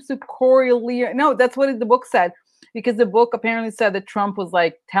 who sleeps with Corey Lewandoski? No, that's what the book said. Because the book apparently said that Trump was,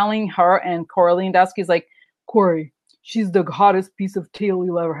 like, telling her, and Corey Lewandoski is like, Corey, she's the hottest piece of tail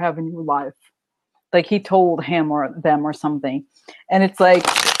you'll ever have in your life. Like, he told him or them or something. And it's like,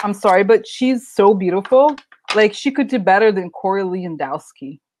 I'm sorry, but she's so beautiful. Like, she could do better than Corey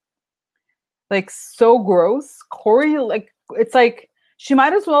Lewandoski. Like, so gross. Corey, like, it's like, she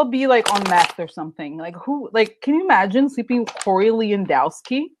might as well be like on meth or something. Like, who, like, can you imagine sleeping with Corey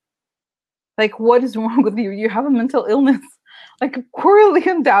Lewandoski? Like, what is wrong with you? You have a mental illness. Like, Corey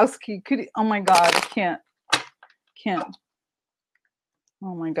Lewandoski could, oh my God, I can't.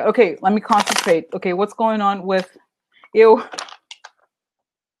 Oh my God. Okay, let me concentrate. Okay, what's going on with, ew.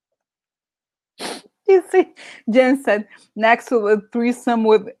 You see, Jen said, next to a threesome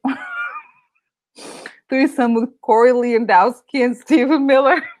with Corey Lewandoski and Stephen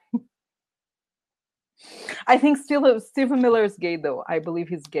Miller. I think Stephen Miller is gay, though. I believe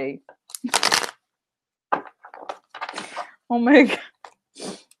he's gay. Oh my God.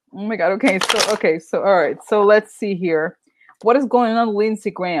 Oh my God. Okay, so all right. So let's see here. What is going on with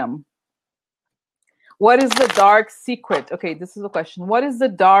Lindsey Graham? What is the dark secret? Okay, this is the question. What is the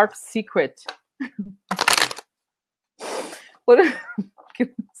dark secret?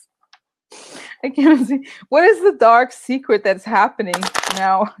 I can't see. What is the dark secret that's happening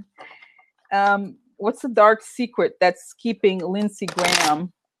now? What's the dark secret that's keeping Lindsey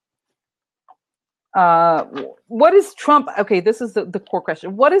Graham? What is Trump? Okay, this is the core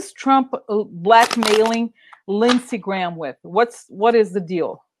question. What is Trump blackmailing Lindsey Graham with? What is the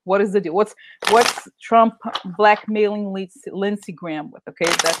deal? What is the deal? What's Trump blackmailing Lindsey Graham with? Okay,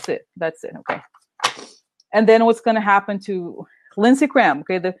 that's it. Okay, and then what's going to happen to Lindsey Graham?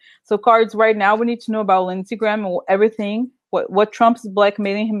 Okay, so cards right now. We need to know about Lindsey Graham and everything. What Trump's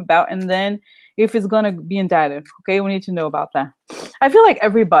blackmailing him about, and then if he's going to be indicted. Okay, we need to know about that. I feel like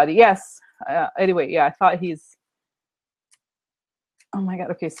everybody. Yes. Anyway, yeah, I thought he's. Oh my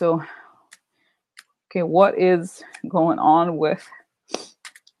God. Okay, so. Okay, what is going on with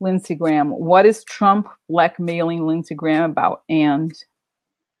Lindsey Graham? What is Trump blackmailing Lindsey Graham about? And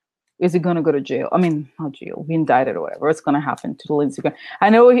is he going to go to jail? I mean, not jail, be indicted or whatever. What's going to happen to Lindsey Graham? I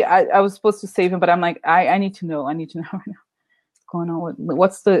know I was supposed to save him, but I'm like, I need to know. I need to know right now. What's going on with,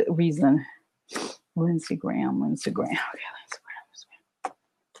 what's the reason? Lindsey Graham. Okay, Lindsey Graham.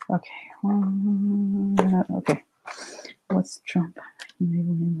 Okay. Okay. What's Trump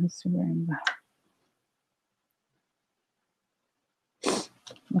blackmailing Lindsey Graham about?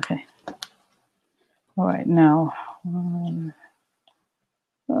 Okay. All right. Now,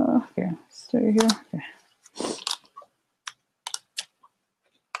 okay. Stay here.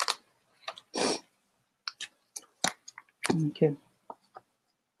 Okay.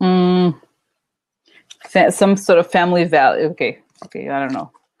 Okay. Some sort of family value. Okay. Okay. I don't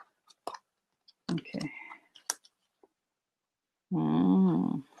know. Okay.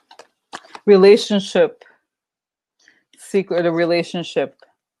 Relationship. Secret relationship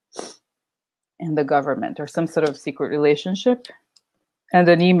in the government, or some sort of secret relationship, and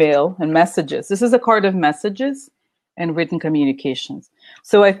an email and messages. This is a card of messages and written communications.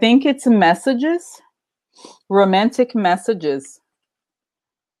 So I think it's messages, romantic messages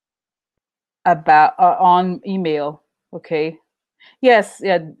about on email. Okay. Yes,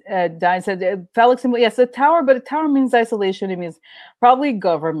 yeah. Diane said phallic symbol. Yes, a tower, but a tower means isolation. It means probably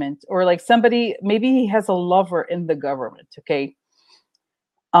government or like somebody. Maybe he has a lover in the government. Okay.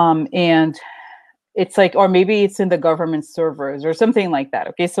 And it's like, or maybe it's in the government servers or something like that.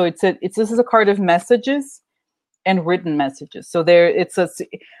 Okay, so this is a card of messages and written messages. So there's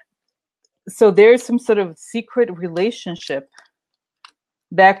some sort of secret relationship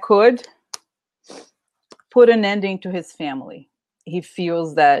that could put an ending to his family. He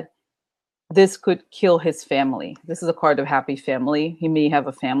feels that this could kill his family. This is a card of happy family. He may have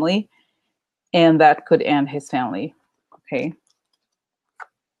a family, and that could end his family. Okay.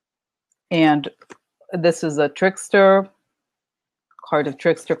 And this is a trickster, card of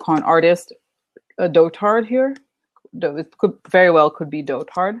trickster, con artist, a dotard here. It could very well could be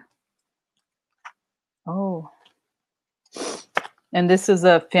dotard. Oh. And this is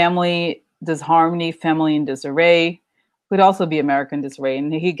a family disharmony, family in disarray. Could also be American disarray.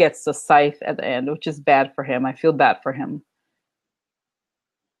 And he gets the scythe at the end, which is bad for him. I feel bad for him.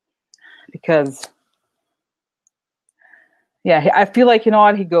 Because, yeah, I feel like, you know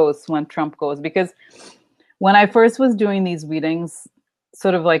what, he goes when Trump goes. Because when I first was doing these readings,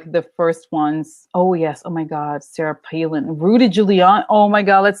 sort of like the first ones, oh yes, oh my God, Sarah Palin, Rudy Giuliani, oh my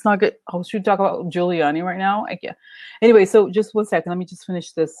God, let's not get, oh, should we talk about Giuliani right now? Yeah. Anyway, so just 1 second, let me just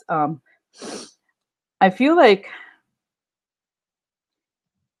finish this. I feel like,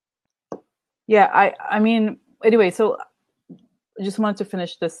 yeah, I mean, anyway, so I just wanted to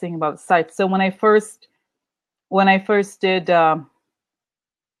finish this thing about sites. So when I first did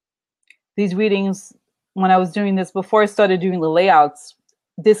these readings, when I was doing this, before I started doing the layouts,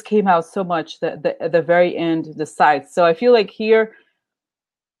 this came out so much that at the very end, the sites. So I feel like here,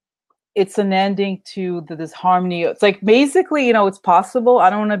 it's an ending to this harmony. It's like basically, you know, it's possible. I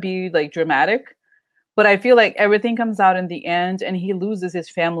don't want to be like dramatic, but I feel like everything comes out in the end and he loses his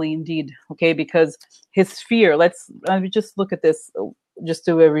family indeed. Okay. Because his fear, let me just look at this, just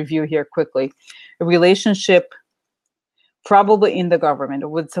do a review here quickly. A relationship probably in the government or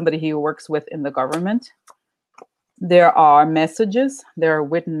with somebody he works with in the government. There are messages, there are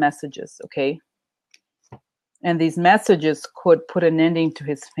written messages. Okay. And these messages could put an ending to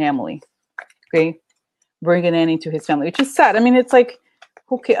his family. Okay. Bring an ending to his family, which is sad. I mean, it's like,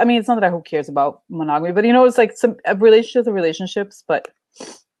 I mean, it's not that who cares about monogamy, but you know, it's like some relationships. But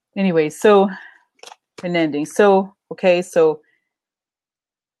anyway, so an ending. So, okay. So,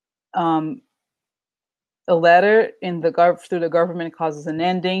 a letter in through the government causes an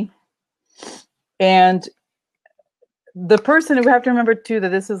ending. And the person, we have to remember too, that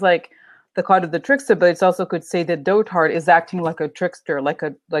this is like the card of the trickster, but it's also could say that dotard is acting like a trickster, like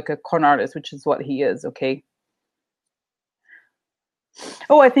a con artist, which is what he is. Okay.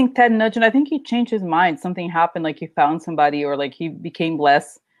 Oh, I think Ted Nugent, I think he changed his mind. Something happened, like he found somebody, or like he became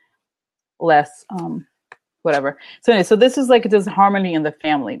less, whatever. So anyway, so this is like disharmony in the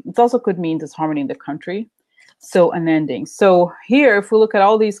family. It also could mean disharmony in the country. So an ending. So here, if we look at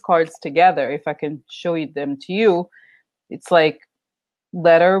all these cards together, if I can show them to you, it's like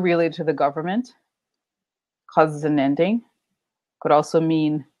letter related to the government causes an ending. Could also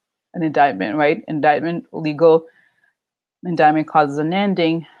mean an indictment, right? Indictment, legal. Indictment causes an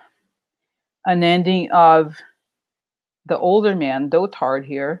ending of the older man, dotard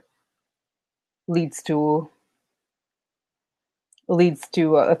here, leads to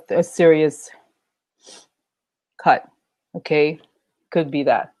a serious cut. Okay, could be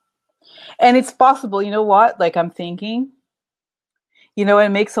that. And it's possible, you know what, like I'm thinking, you know, it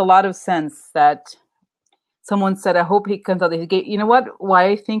makes a lot of sense that someone said, I hope he comes out that he's gay. You know what, why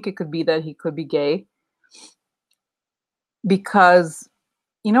I think it could be that he could be gay? Because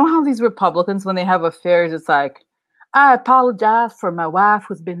you know how these Republicans, when they have affairs, it's like, I apologize for my wife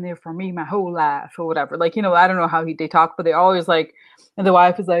who's been there for me my whole life or whatever. Like, you know, I don't know how they talk, but they're always like, and the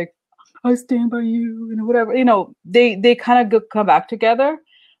wife is like, I stand by you and whatever. You know, they kind of come back together.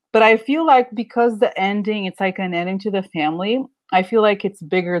 But I feel like because the ending, it's like an ending to the family, I feel like it's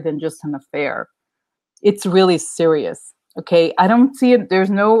bigger than just an affair. It's really serious. Okay. I don't see it. There's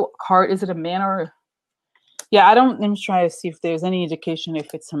no card. Is it a man or... Yeah, I'm trying to see if there's any indication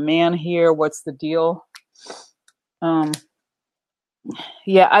if it's a man here. What's the deal?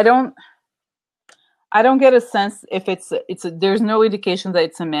 Yeah, I don't get a sense if there's no indication that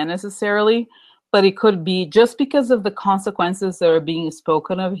it's a man necessarily, but it could be just because of the consequences that are being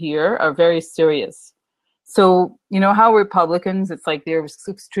spoken of here are very serious. So, you know how Republicans, it's like they're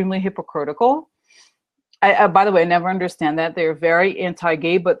extremely hypocritical. By the way, I never understand that. They're very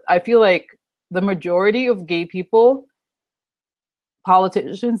anti-gay, but I feel like the majority of gay people,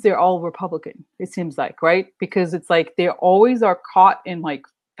 politicians, they're all Republican, it seems like, right? Because it's like they always are caught in like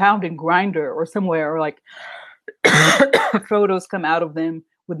Pound and Grinder or somewhere, or like photos come out of them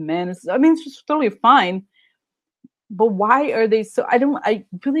with men. I mean, it's just totally fine. But why are they so? I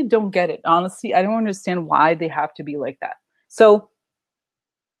really don't get it. Honestly, I don't understand why they have to be like that. So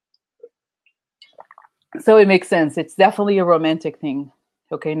it makes sense. It's definitely a romantic thing.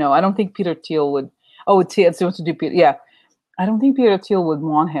 Okay, no, I don't think Peter Thiel would. Oh, Thiel wants to do Peter. Yeah, I don't think Peter Thiel would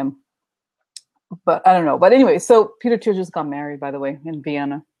want him. But I don't know. But anyway, so Peter Thiel just got married, by the way, in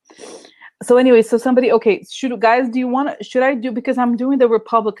Vienna. So anyway, so somebody, okay, do you want to? Should I do, because I'm doing the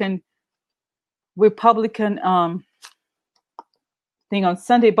Republican thing on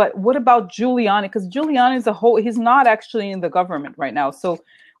Sunday, but what about Giuliani? Because Giuliani is he's not actually in the government right now. So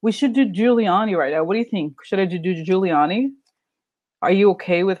we should do Giuliani right now. What do you think? Should I do Giuliani? Are you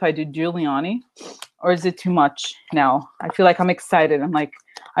okay with if I do Giuliani? Or is it too much now? I feel like I'm excited. I'm like,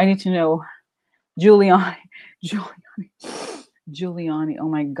 I need to know Giuliani. Giuliani. Oh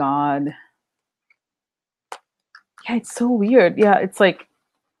my God. Yeah, it's so weird. Yeah, it's like,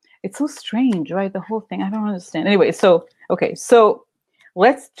 it's so strange, right? The whole thing. I don't understand. Anyway, so, okay. So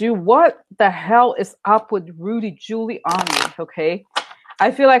let's do, what the hell is up with Rudy Giuliani? Okay.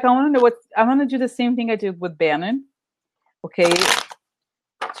 I feel like I want to know I'm going to do the same thing I did with Bannon. Okay.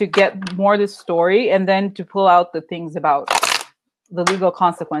 To get more of the story, and then to pull out the things about the legal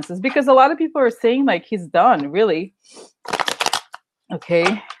consequences, because a lot of people are saying like he's done, really.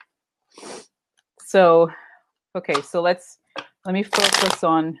 Okay. So, okay. So let me focus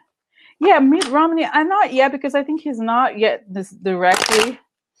on, yeah, Mitt Romney. I'm not yet, because I think he's not yet this directly.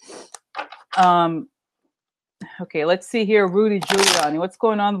 Okay, let's see here. Rudy Giuliani. What's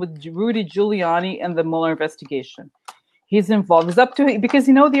going on with Rudy Giuliani and the Mueller investigation? He's involved. It's up to, because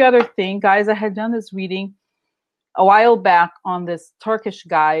the other thing, guys, I had done this reading a while back on this Turkish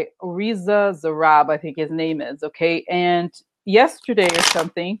guy, Reza Zarrab, I think his name is. Okay, and yesterday or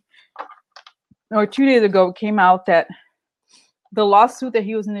something, or 2 days ago, it came out that the lawsuit that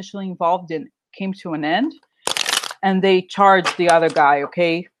he was initially involved in came to an end, and they charged the other guy.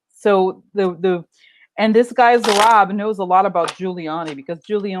 Okay, so and this guy Zarrab knows a lot about Giuliani, because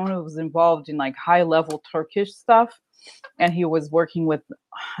Giuliani was involved in like high level Turkish stuff, and he was working with,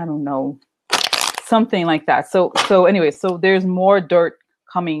 I don't know, something like that. So anyway, so there's more dirt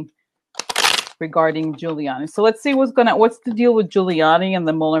coming regarding Giuliani. So let's see what's the deal with Giuliani and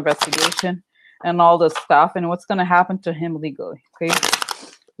the Mueller investigation and all this stuff, and what's gonna happen to him legally. Okay,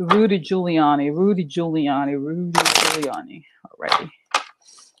 Rudy Giuliani. Alrighty.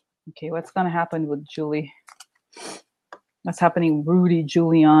 Okay, what's gonna happen with Julie? What's happening? Rudy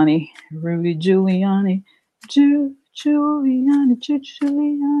Giuliani.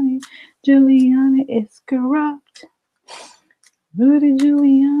 Giuliani is corrupt. Rudy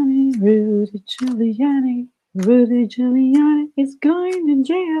Giuliani is going to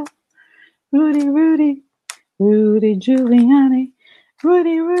jail. Rudy Giuliani.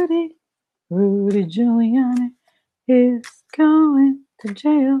 Rudy Giuliani is going to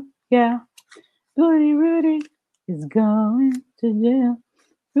jail. Yeah. Rudy is going to jail.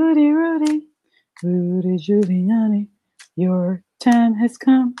 Rudy Giuliani, your time has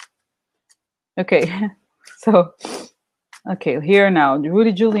come. Okay, so, okay, here now,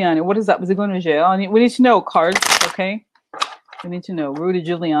 Rudy Giuliani, what is that? Was he going to jail? We need to know, cards, okay? We need to know, Rudy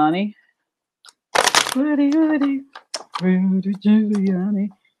Giuliani. Rudy Giuliani.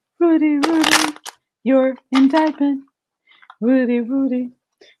 Rudy, your indictment. Rudy Giuliani.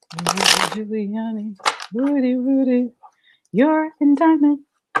 Rudy, your indictment.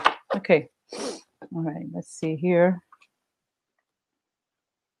 Okay. All right, let's see here.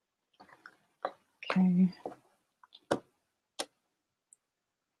 Okay.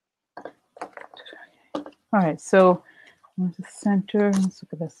 All right, so where's the center? Let's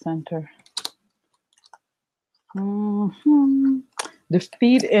look at the center.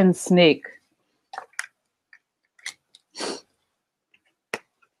 Defeat in snake.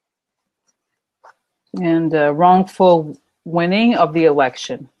 And wrongful winning of the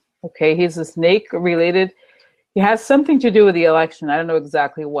election. Okay, he's a snake related. He has something to do with the election. I don't know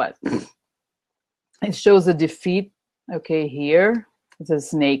exactly what. It shows a defeat. Okay, here it's a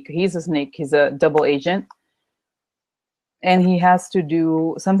snake. He's a snake. He's a double agent. And he has to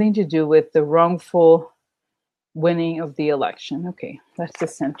do something to do with the wrongful winning of the election. Okay, that's the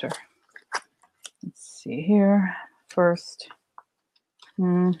center. Let's see here first.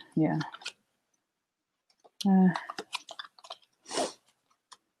 Yeah.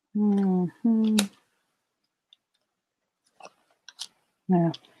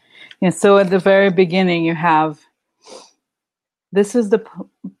 Yeah. And so at the very beginning, you have, this is the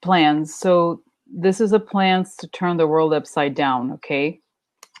plans. So this is the plans to turn the world upside down, okay?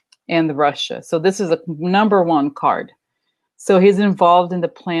 And Russia. So this is a number one card. So he's involved in the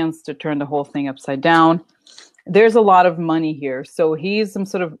plans to turn the whole thing upside down. There's a lot of money here. So he has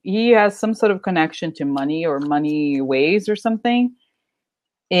some sort of connection to money or money ways or something.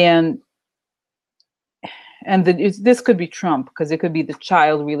 And this could be Trump, because it could be the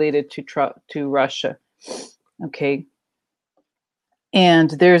child related to Russia. Okay.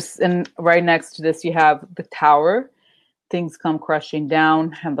 And right next to this, you have the tower. Things come crashing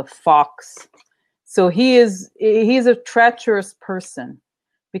down, and the fox. So he's a treacherous person,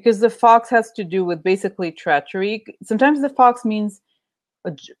 because the fox has to do with basically treachery. Sometimes the fox means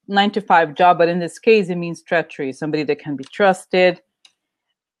a 9-to-5 job, but in this case, it means treachery, somebody that can be trusted.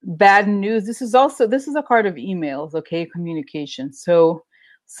 Bad news. This is a card of emails, okay, communication. So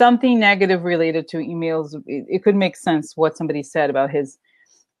something negative related to emails. It could make sense what somebody said about his,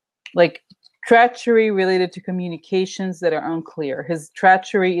 like, treachery related to communications that are unclear. His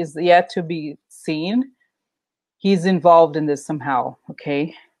treachery is yet to be seen. He's involved in this somehow,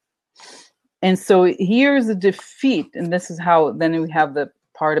 okay? And so here's a defeat, and this is how, then we have the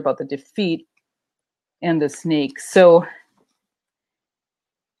part about the defeat and the snake. So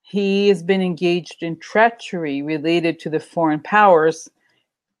he has been engaged in treachery related to the foreign powers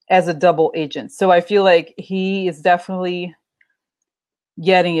as a double agent. So I feel like he is definitely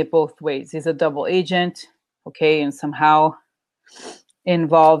getting it both ways. He's a double agent, okay, and somehow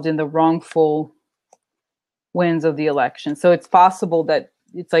involved in the wrongful wins of the election. So it's possible that,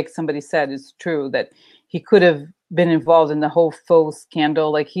 it's like somebody said, it's true that he could have been involved in the whole faux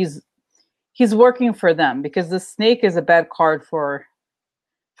scandal. Like he's working for them, because the snake is a bad card for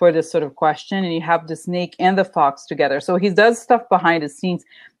this sort of question. And you have the snake and the fox together. So he does stuff behind the scenes,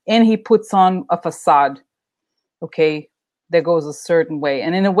 and he puts on a facade, okay, that goes a certain way.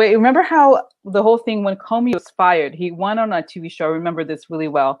 And in a way, remember how the whole thing, when Comey was fired, he went on a TV show. I remember this really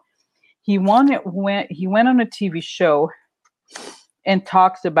well. He went on a TV show and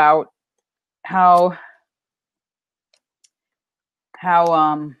talked about how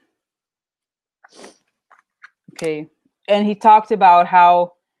okay, and he talked about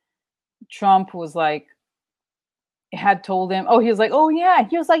how Trump was like, had told him, he was like, oh yeah,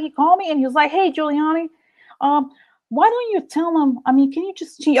 he was like, he called me and he was like, hey Giuliani, why don't you tell him, I mean, can you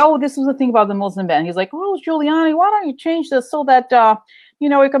just change, this was the thing about the Muslim ban. He's like, oh Giuliani, why don't you change this so that we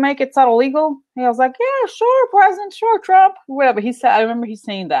can make it sort of legal? And I was like, yeah, sure, President, sure, Trump, whatever. He said, I remember he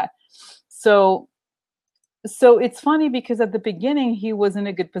saying that. So it's funny, because at the beginning he was in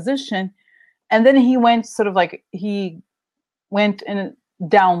a good position, and then he went sort of like, he went in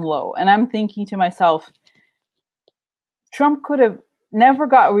down low. And I'm thinking to myself, Trump could have never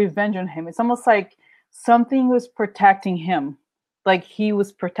got revenge on him. It's almost like something was protecting him, like he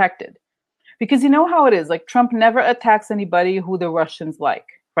was protected. Because you know how it is, like Trump never attacks anybody who the Russians like,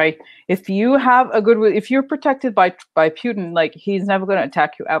 right? If you have if you're protected by Putin, like he's never going to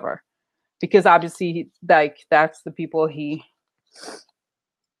attack you ever, because obviously that's the people he's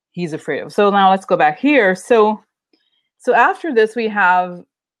afraid of. So now let's go back here. So after this, we have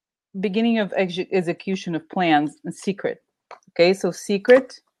beginning of execution of plans and secret. Okay, so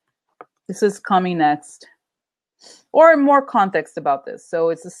secret, this is coming next. Or more context about this. So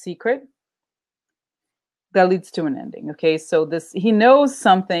it's a secret that leads to an ending. Okay, so he knows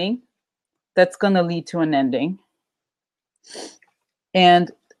something that's going to lead to an ending.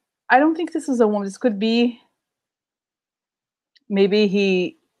 And I don't think this is a woman. This could be, maybe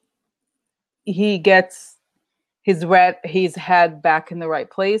he gets his head back in the right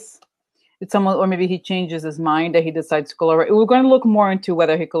place. It's someone, or maybe he changes his mind, that he decides to collaborate. We're going to look more into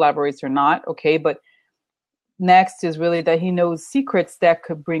whether he collaborates or not. Okay, but next is really that he knows secrets that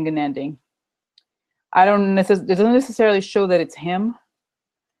could bring an ending. It doesn't necessarily show that it's him,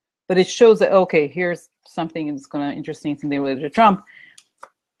 but it shows that, okay, here's something that's going to interesting, something related to Trump.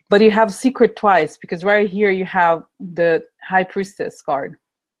 But you have secret twice, because right here you have the High Priestess card.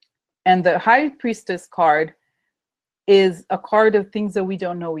 And the High Priestess card is a card of things that we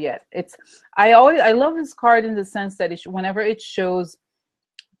don't know yet. I love this card in the sense that whenever it shows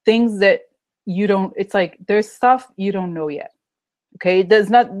things that you don't, it's like there's stuff you don't know yet. Okay, this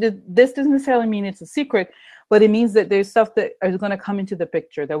doesn't necessarily mean it's a secret, but it means that there's stuff that is going to come into the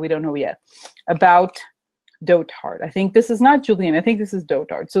picture that we don't know yet about Dotard. I think this is not Giuliani. I think this is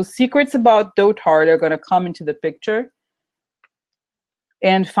Dotard. So secrets about Dotard are going to come into the picture,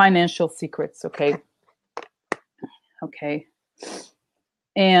 and financial secrets. Okay.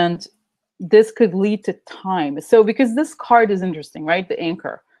 And this could lead to time. So because this card is interesting, right? The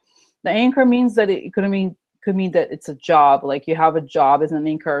anchor. The anchor means that it could mean that it's a job, like you have a job as an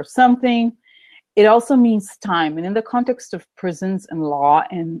anchor or something. It also means time. And in the context of prisons and law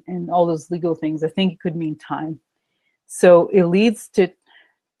and all those legal things, I think it could mean time. So it leads to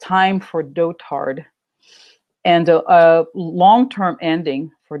time for dotard and a long-term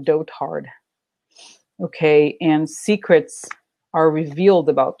ending for dotard. Okay, and secrets are revealed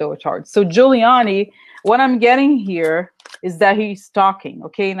about dotard. So Giuliani, what I'm getting here is that he's talking.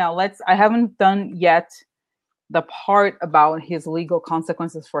 Okay, now I haven't done yet the part about his legal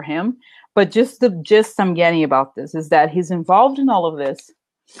consequences for him, but just the gist I'm getting about this is that he's involved in all of this,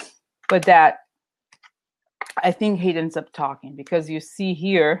 but that I think he ends up talking, because you see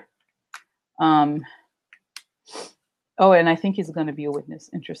here, oh, and I think he's going to be a witness.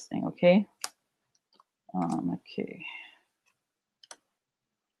 Interesting. Okay. Okay.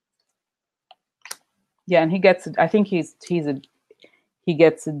 Yeah, and he gets, I think he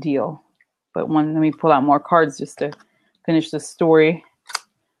gets a deal. But let me pull out more cards just to finish the story.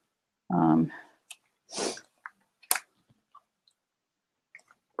 I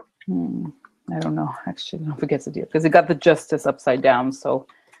don't know. Actually, I don't know if he gets a deal, because he got the justice upside down. So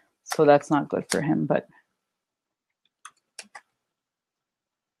that's not good for him. But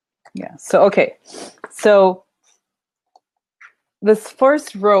yeah. So okay. So this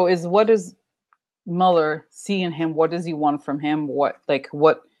first row is, what does Mueller see in him? What does he want from him?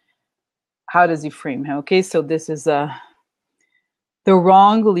 How does he frame him? Okay, so this is the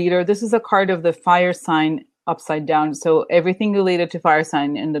wrong leader. This is a card of the fire sign upside down. So everything related to fire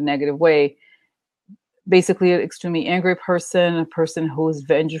sign in the negative way. Basically, an extremely angry person, a person who is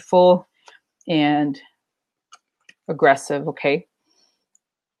vengeful and aggressive. Okay,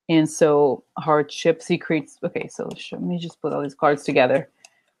 and so hardship, secrets. Okay, so let me just put all these cards together.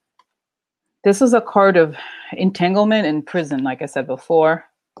 This is a card of entanglement and prison, like I said before,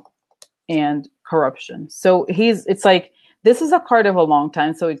 and corruption. So it's like, this is a card of a long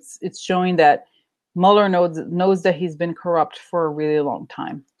time. So it's showing that Mueller knows that he's been corrupt for a really long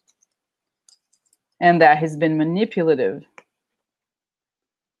time, and that he's been manipulative.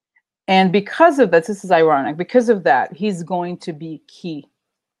 And because of that, this is ironic, because of that, he's going to be key.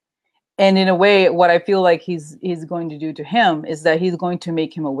 And in a way, what I feel like he's going to do to him is that he's going to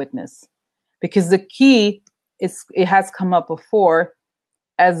make him a witness. Because the key it has come up before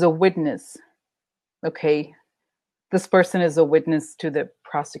as a witness. Okay, this person is a witness to the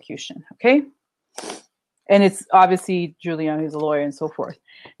prosecution. Okay, and it's obviously Giuliani's a lawyer and so forth.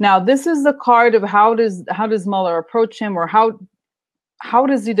 Now, this is the card of how does Mueller approach him, or how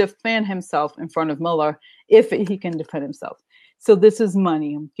does he defend himself in front of Mueller, if he can defend himself. So this is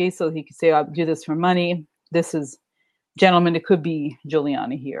money. Okay, so he could say, "I'll do this for money." This is, gentlemen, it could be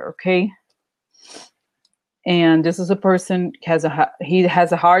Giuliani here. Okay. And this is a person he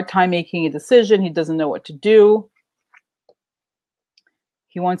has a hard time making a decision. He doesn't know what to do.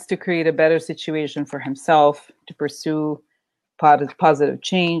 He wants to create a better situation for himself, to pursue positive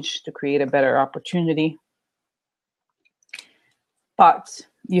change, to create a better opportunity. But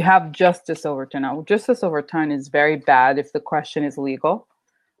you have justice overturn. Now, justice overturn is very bad if the question is legal.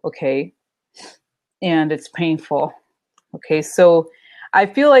 Okay. And it's painful. Okay. So I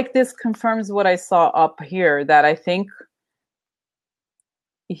feel like this confirms what I saw up here, that I think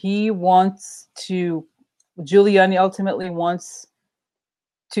Giuliani ultimately wants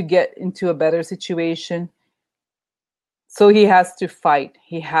to get into a better situation. So he has to fight.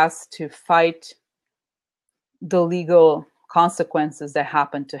 He has to fight the legal consequences that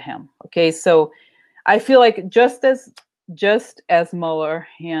happen to him. Okay. So I feel like just as Mueller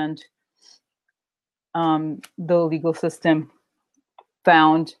and the legal system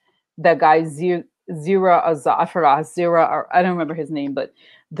found that guy Zira Azafara, or I don't remember his name, but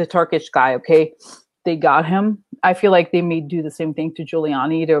the Turkish guy, okay, they got him. I feel like they may do the same thing to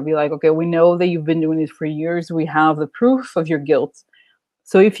Giuliani. They'll be like, okay, we know that you've been doing this for years. We have the proof of your guilt.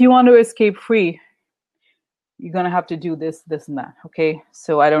 So if you want to escape free, you're going to have to do this, this, and that. Okay.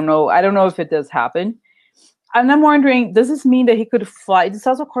 So I don't know if it does happen. And I'm wondering, does this mean that he could fly? This is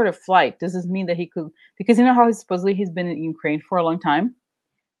also called a flight. Does this mean that he could, because you know how supposedly he's been in Ukraine for a long time?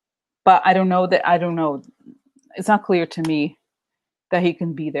 But I don't know. It's not clear to me that he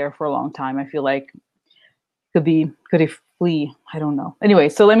can be there for a long time. I feel like could he flee? I don't know. Anyway,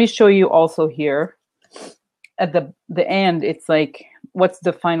 so let me show you also here at the end. It's like, what's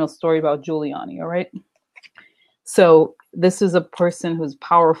the final story about Giuliani? All right. So this is a person who's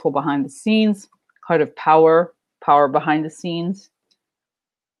powerful behind the scenes, kind of power behind the scenes,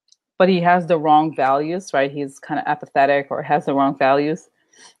 but he has the wrong values, right? He's kind of apathetic or has the wrong values.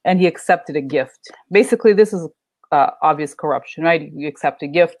 and he accepted a gift. Basically, this is obvious corruption, right? You accept a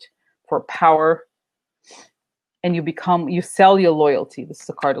gift for power, and you sell your loyalty. This is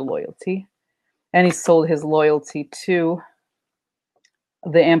a card of loyalty. And he sold his loyalty to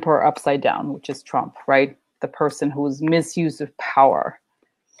the emperor upside down, which is Trump, right? The person who's misused of power.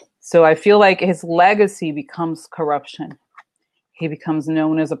 So I feel like his legacy becomes corruption. He becomes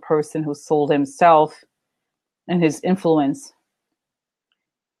known as a person who sold himself and his influence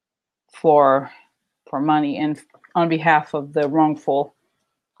for money and on behalf of the wrongful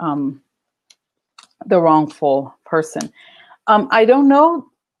person. I don't know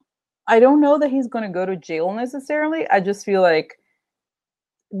that he's going to go to jail necessarily. I just feel like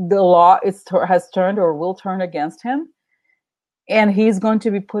the law has turned or will turn against him, and he's going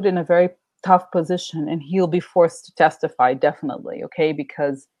to be put in a very tough position, and he'll be forced to testify, definitely. Okay,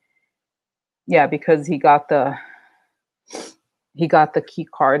 because he got the key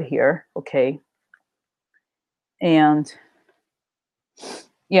card here. Okay, and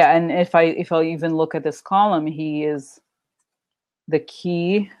and if I even look at this column, he is the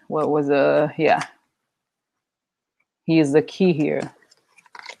key. He is the key here.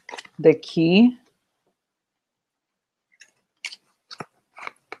 The key,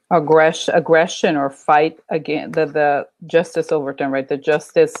 aggression or fight again, the justice overturn, right? The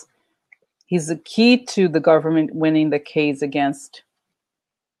justice, he's the key to the government winning the case against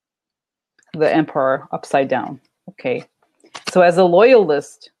the emperor upside down. Okay. So as a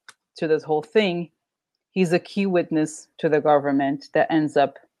loyalist to this whole thing, he's a key witness to the government that ends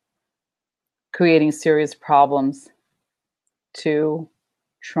up creating serious problems to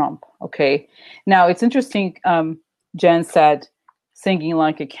Trump. Okay. Now it's interesting. Jen said, singing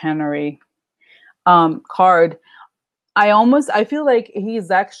like a canary card. I feel like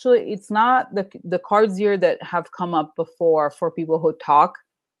he's actually, it's not the cards here that have come up before for people who talk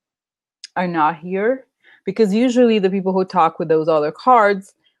are not here, because usually the people who talk with those other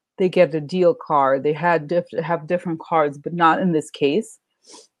cards, they get a deal card. They have different cards, but not in this case.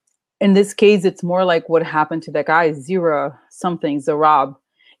 In this case, it's more like what happened to that guy, Zarab.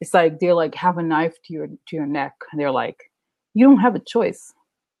 It's like they like have a knife to your neck, and they're like, you don't have a choice.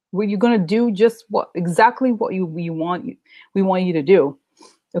 What you're gonna do just exactly what we want you to do,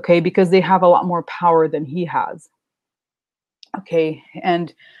 okay? Because they have a lot more power than he has, okay?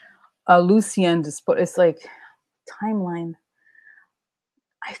 And Lucien, it's like timeline.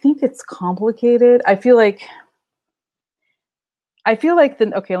 I think it's complicated. I feel like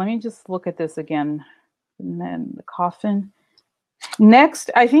okay. Let me just look at this again. And then the coffin. Next,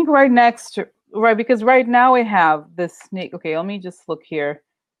 I think right next, right, because right now we have the snake. Okay, let me just look here.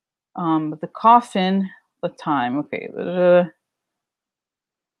 The coffin, the time. Okay.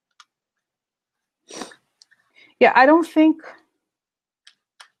 Yeah, I don't think.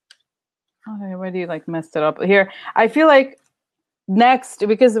 I already like messed it up here. I feel like next,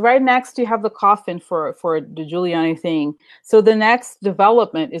 because right next you have the coffin for the Giuliani thing. So the next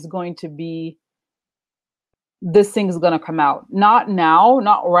development is going to be this thing is going to come out. Not now,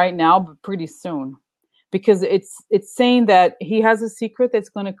 not right now, but pretty soon. Because it's saying that he has a secret that's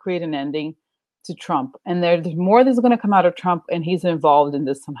going to create an ending to Trump. And there's more that's going to come out of Trump, and he's involved in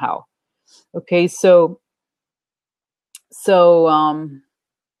this somehow. Okay, so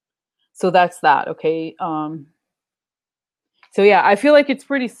that's that. Okay. So yeah, I feel like it's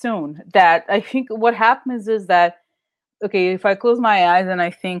pretty soon. That I think what happens is that, okay, if I close my eyes and I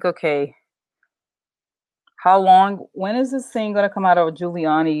think, okay, when is this thing going to come out of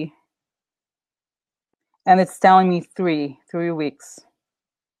Giuliani? And it's telling me 3 weeks.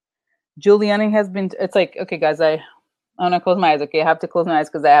 Giuliani has been, it's like, okay, guys, I'm going to close my eyes. Okay, I have to close my eyes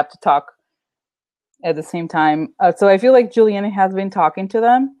because I have to talk at the same time. So I feel like Giuliani has been talking to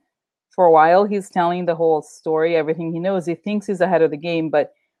them for a while. He's telling the whole story, everything he knows. He thinks he's ahead of the game,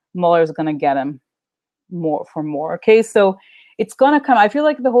 but Mueller's going to get him more. Okay, so it's going to come. I feel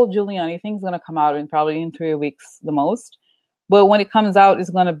like the whole Giuliani thing is going to come out probably in 3 weeks the most. But when it comes out, it's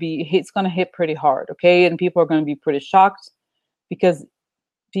going to hit pretty hard. Okay, and people are going to be pretty shocked because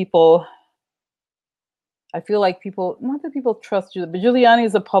I feel like not that people trust Giuliani, but Giuliani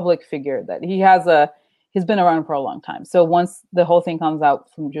is a public figure that he's been around for a long time. So once the whole thing comes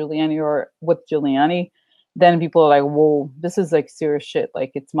out from Giuliani or with Giuliani, then people are like, whoa, this is like serious shit.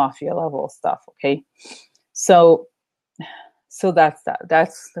 Like it's mafia level stuff. Okay. So that's that.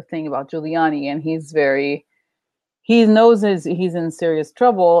 That's the thing about Giuliani. And he knows he's in serious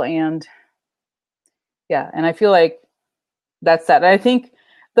trouble. And yeah. And I feel like that's that. I think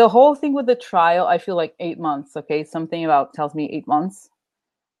the whole thing with the trial, I feel like 8 months. Okay. Something tells me 8 months.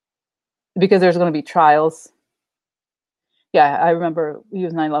 Because there's going to be trials. Yeah, I remember he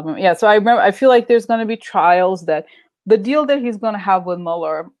was 9/11. Yeah, so I remember. I feel like there's going to be trials that the deal that he's going to have with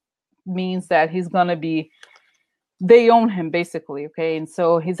Mueller means that he's going to be they own him basically, okay, and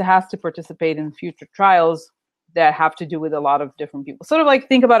so he has to participate in future trials that have to do with a lot of different people. Sort of like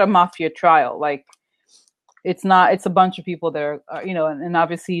think about a mafia trial. Like it's a bunch of people that are and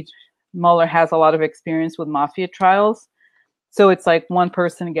obviously Mueller has a lot of experience with mafia trials, so it's like one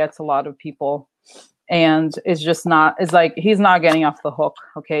person gets a lot of people and it's like he's not getting off the hook.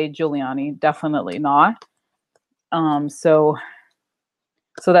 Okay, Giuliani, definitely not. So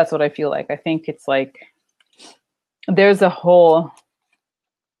that's what I feel like. I think it's like there's a whole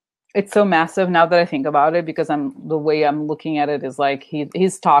it's so massive now that I think about it, because the way I'm looking at it is like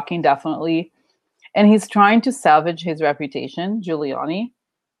he's talking definitely, and he's trying to salvage his reputation, Giuliani,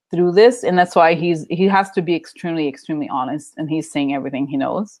 through this, and that's why he has to be extremely, extremely honest, and he's saying everything he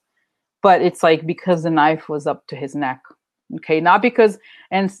knows. But it's like because the knife was up to his neck, okay, not because,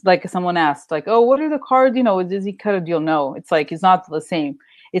 and like someone asked, like, oh, what are the cards? Does he cut a deal? No, it's like it's not the same.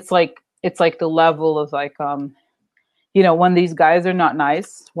 It's like the level of like when these guys are not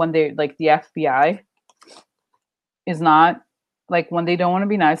nice, when they're like the FBI is not like when they don't want to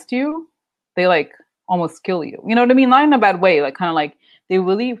be nice to you, they like almost kill you. You know what I mean? Not in a bad way, like kind of like they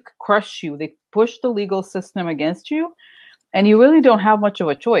really crush you. They push the legal system against you, and you really don't have much of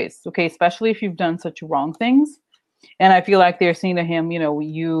a choice. Okay, especially if you've done such wrong things. And I feel like they're saying to him,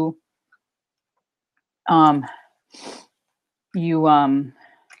 um, you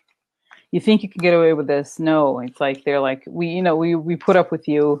you think you can get away with this? No, it's like they're like we put up with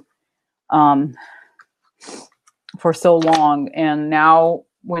you um for so long, and now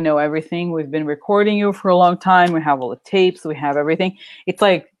we know everything. We've been recording you for a long time. We have all the tapes. We have everything. It's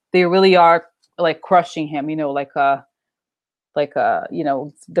like they really are like crushing him. The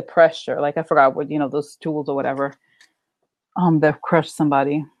pressure. Like I forgot what those tools or whatever. That crushed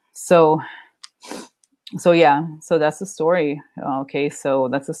somebody. So yeah. So that's the story. Okay. So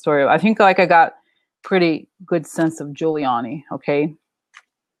that's the story. I think like I got pretty good sense of Giuliani. Okay.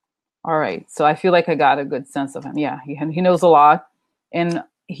 All right. So I feel like I got a good sense of him. Yeah, he knows a lot, and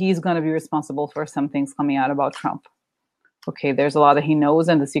he's going to be responsible for some things coming out about Trump. Okay, there's a lot that he knows,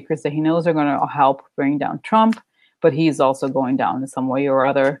 and the secrets that he knows are going to help bring down Trump, but he's also going down in some way or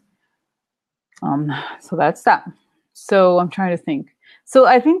other. So that's that. So I'm trying to think. So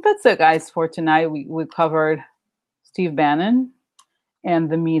I think that's it, guys, for tonight. We covered Steve Bannon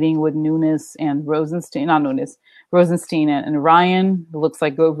and the meeting with Nunes and Rosenstein, not Nunes, Rosenstein and Ryan. It looks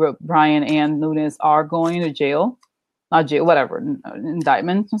like Ryan and Nunes are going to jail, not jail, whatever,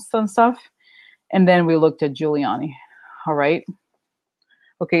 indictments and stuff. And then we looked at Giuliani. All right.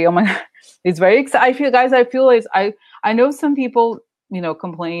 Okay. Oh my, it's very exciting. I feel like I know some people,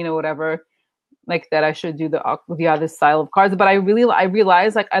 complain or whatever, like that I should do the other style of cards, but I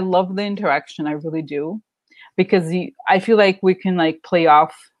realize like I love the interaction. I really do. Because I feel like we can like play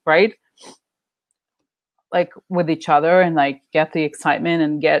off, right? Like with each other and like get the excitement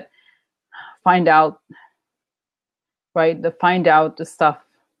and find out, right? Find out the stuff.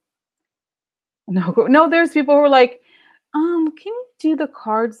 No, there's people who are like, can you do the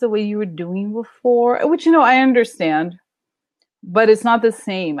cards the way you were doing before? Which, I understand, but it's not the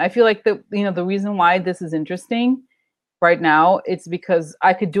same. I feel like the reason why this is interesting right now, it's because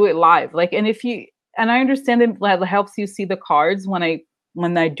I could do it live. Like, and I understand it helps you see the cards when I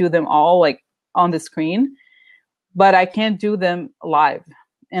do them all like on the screen, but I can't do them live.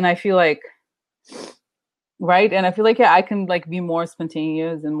 And I feel like, right. And I feel like, yeah, I can like be more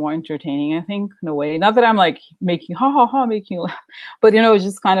spontaneous and more entertaining, I think, in a way. Not that I'm like making ha ha ha, making you laugh, but it's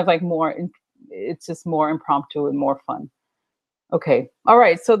just kind of like it's just more impromptu and more fun. Okay. All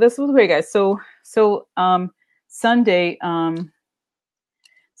right. So this was great, guys. So Sunday, I'm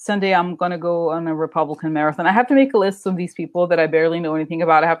going to go on a Republican marathon. I have to make a list of these people that I barely know anything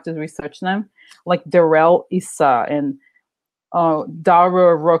about. I have to research them, like Darrell Issa and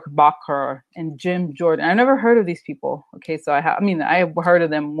Dara Rookbacher and Jim Jordan. I've never heard of these people. Okay, so I have heard of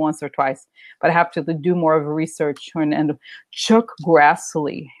them once or twice, but I have to do more of a research. And Chuck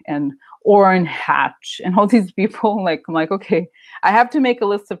Grassley and Orrin Hatch and all these people. Like I'm like, okay, I have to make a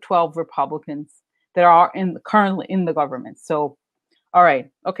list of 12 Republicans that are currently in the government. So, all right,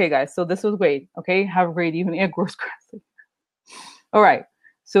 okay, guys. So this was great. Okay, have a great evening. Grassley. All right.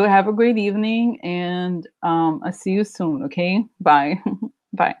 So have a great evening, and I'll see you soon. Okay. Bye.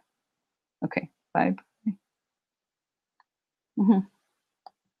 Bye. Okay. Bye. Mm-hmm.